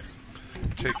need.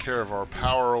 Take care of our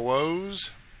power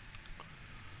woes.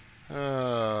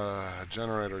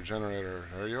 Generator.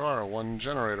 There you are, 1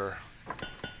 generator.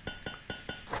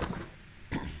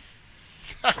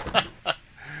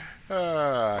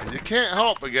 You can't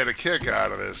help but get a kick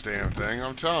out of this damn thing,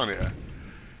 I'm telling you.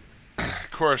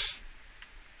 Of course,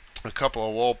 a couple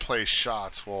of well-placed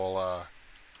shots will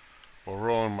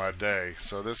ruin my day.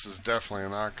 So this is definitely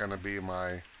not going to be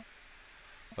my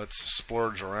let's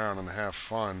splurge around and have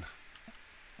fun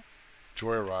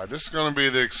joyride. This is going to be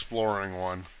the exploring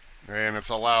one. And it's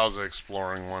a lousy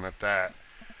exploring one at that.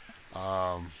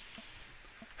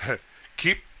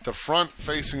 Keep the front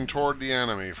facing toward the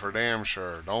enemy for damn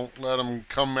sure. Don't let them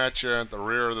come at you at the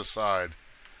rear or the side.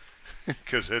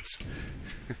 Because it's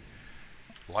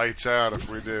lights out if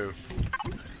we do.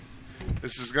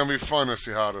 This is going to be fun to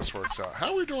see how this works out.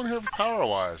 How are we doing here for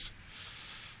power-wise?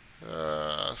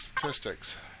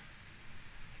 Statistics.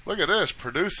 Look at this.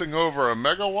 Producing over a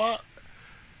megawatt.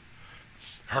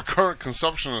 Our current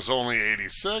consumption is only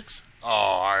 86. Oh,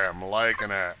 I am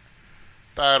liking it.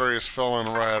 Battery is filling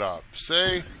right up.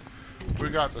 See? We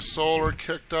got the solar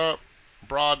kicked up.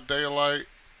 Broad daylight.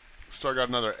 Still got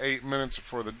another 8 minutes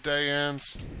before the day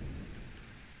ends.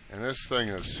 And this thing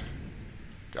has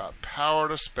got power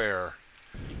to spare.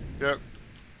 Yep.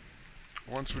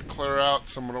 Once we clear out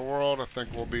some of the world, I think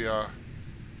we'll be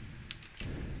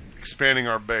expanding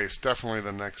our base. Definitely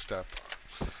the next step.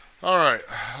 Alright,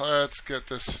 let's get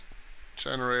this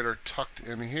generator tucked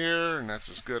in here, and that's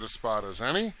as good a spot as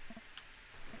any.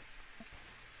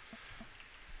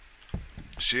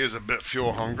 She is a bit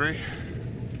fuel hungry.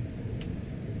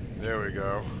 There we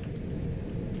go.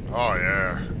 Oh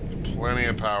yeah, plenty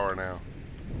of power now.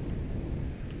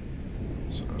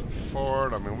 So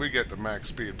forward, I mean we get to max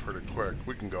speed pretty quick.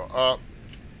 We can go up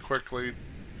quickly,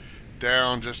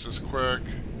 down just as quick.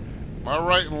 My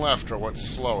right and left are what's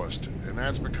slowest, and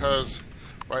that's because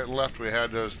right and left we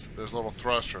had those little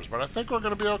thrusters. But I think we're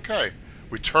going to be okay.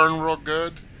 We turn real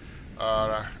good.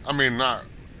 I mean, not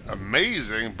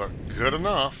amazing, but good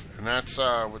enough. And that's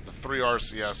with the 3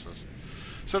 RCSs.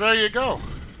 So there you go.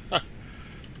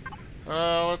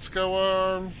 Let's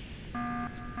go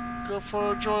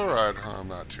for a joyride. I'm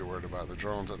not too worried about the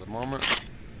drones at the moment.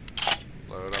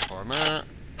 Load up on that.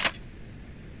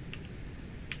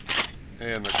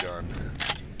 And the gun.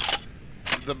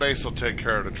 The base will take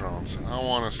care of the drones. I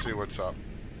want to see what's up.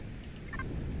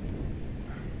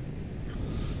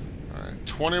 Alright,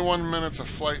 21 minutes of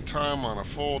flight time on a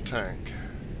full tank.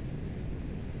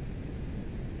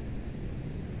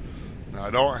 Now I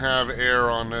don't have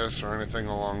air on this or anything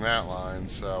along that line,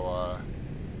 so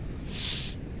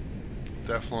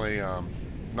Definitely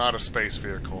not a space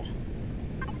vehicle.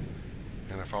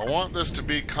 And if I want this to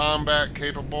be combat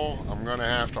capable, I'm going to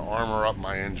have to armor up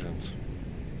my engines.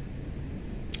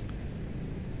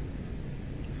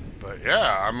 But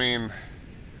yeah, I mean,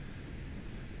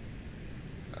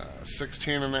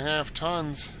 16.5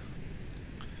 tons,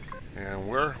 and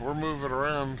we're moving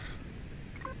around.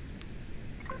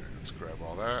 Let's grab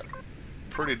all that.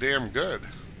 Pretty damn good.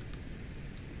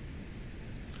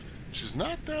 Which is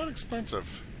not that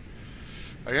expensive.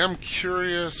 I am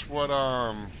curious what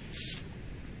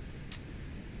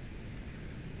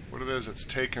it is that's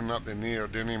taking up the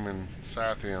neodymium and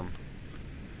sathium.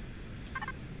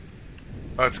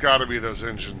 It's got to be those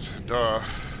engines. Duh.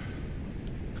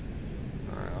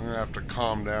 Alright, I'm going to have to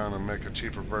calm down and make a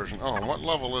cheaper version. Oh, and what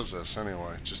level is this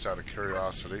anyway? Just out of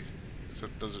curiosity.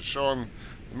 Does it show on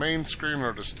the main screen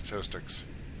or the statistics?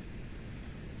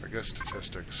 I guess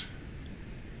statistics.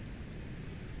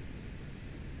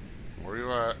 Where are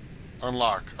you at?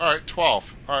 Unlock. Alright,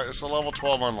 12. Alright, it's a level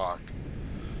 12 unlock.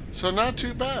 So not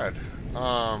too bad.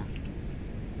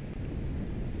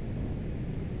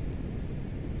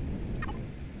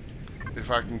 If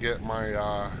I can get my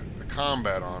the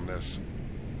combat on this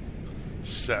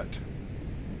set.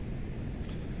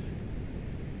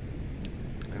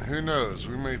 And who knows,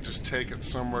 we may just take it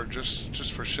somewhere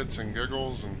just for shits and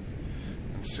giggles and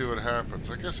see what happens.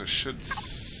 I guess I should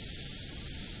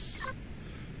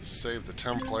save the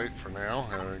template for now.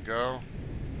 There we go.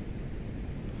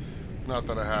 Not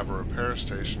that I have a repair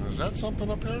station. Is that something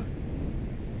up here?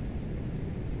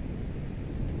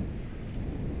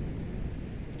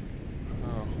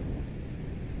 Oh.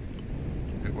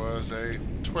 It was a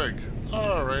twig.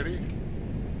 Alrighty.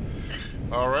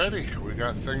 Alrighty. We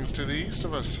got things to the east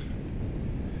of us.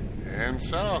 And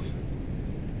south.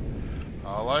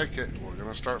 I like it. We're going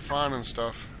to start finding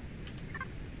stuff.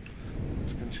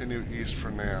 Let's continue east for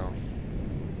now.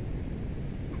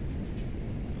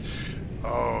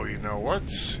 Oh, you know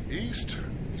what's east?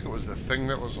 It was the thing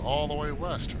that was all the way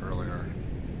west earlier.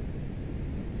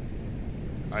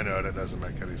 I know that doesn't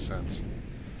make any sense.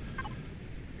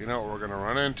 You know what we're going to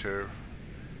run into?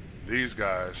 These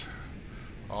guys.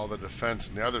 All the defense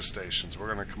and the other stations.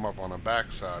 We're going to come up on the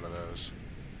backside of those.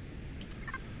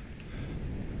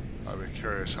 I'll be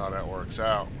curious how that works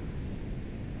out.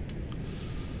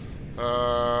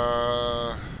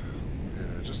 Yeah,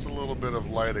 just a little bit of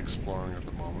light exploring at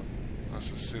the moment. Let's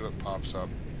just see what pops up.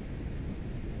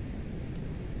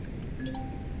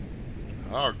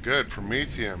 Oh, good,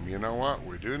 promethium. You know what?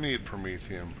 We do need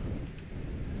promethium.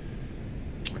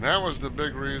 And that was the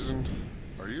big reason.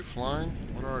 Are you flying?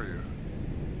 What are you?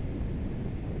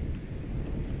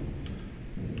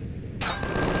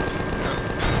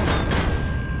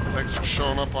 Thanks for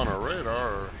showing up on our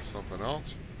radar or something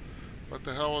else. What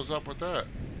the hell was up with that?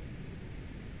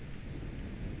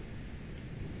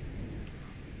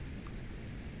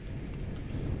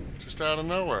 Just out of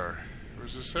nowhere.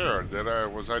 Was this there?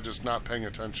 Was I just not paying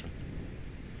attention?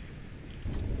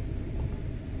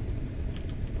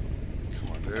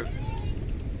 Come on, dude.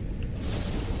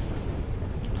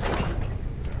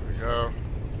 There we go.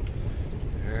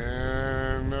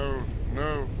 And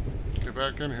no. Get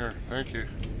back in here. Thank you.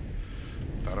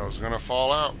 Thought I was gonna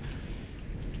fall out.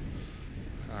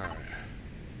 Alright.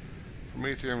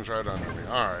 Promethium's right under me.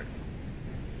 Alright.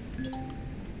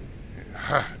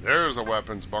 Yeah. There's the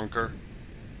weapons bunker.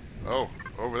 Oh,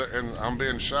 over there. And I'm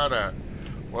being shot at.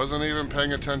 Wasn't even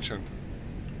paying attention.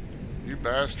 You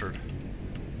bastard.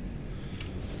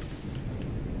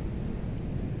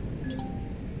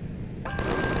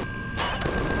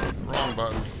 Wrong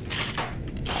button.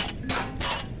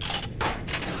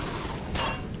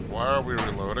 Why are we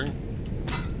reloading?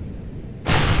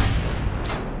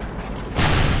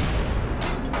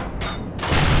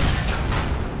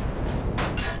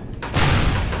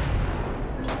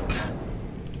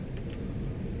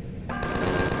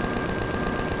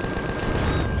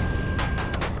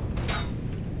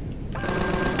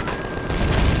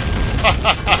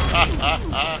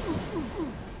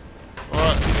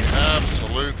 What the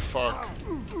absolute fuck.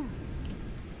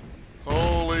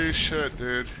 Holy shit,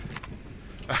 dude.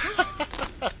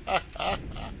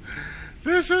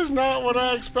 This is not what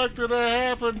I expected to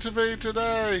happen to me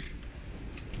today.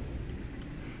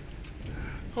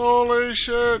 Holy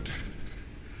shit.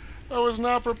 I was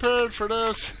not prepared for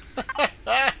this.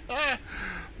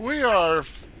 We are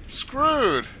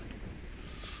screwed.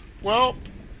 Well,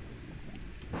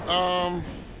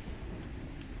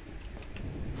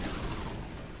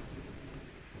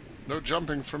 no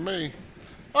jumping for me.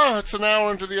 Oh, it's an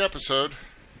hour into the episode.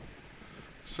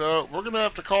 So, we're going to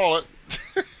have to call it.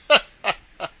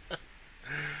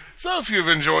 So if you've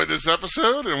enjoyed this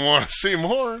episode and want to see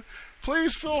more,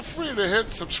 please feel free to hit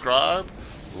subscribe,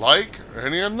 like, or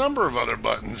any number of other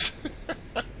buttons.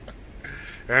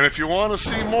 And if you want to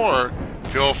see more,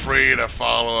 feel free to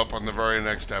follow up on the very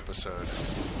next episode.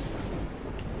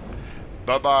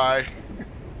 Bye-bye.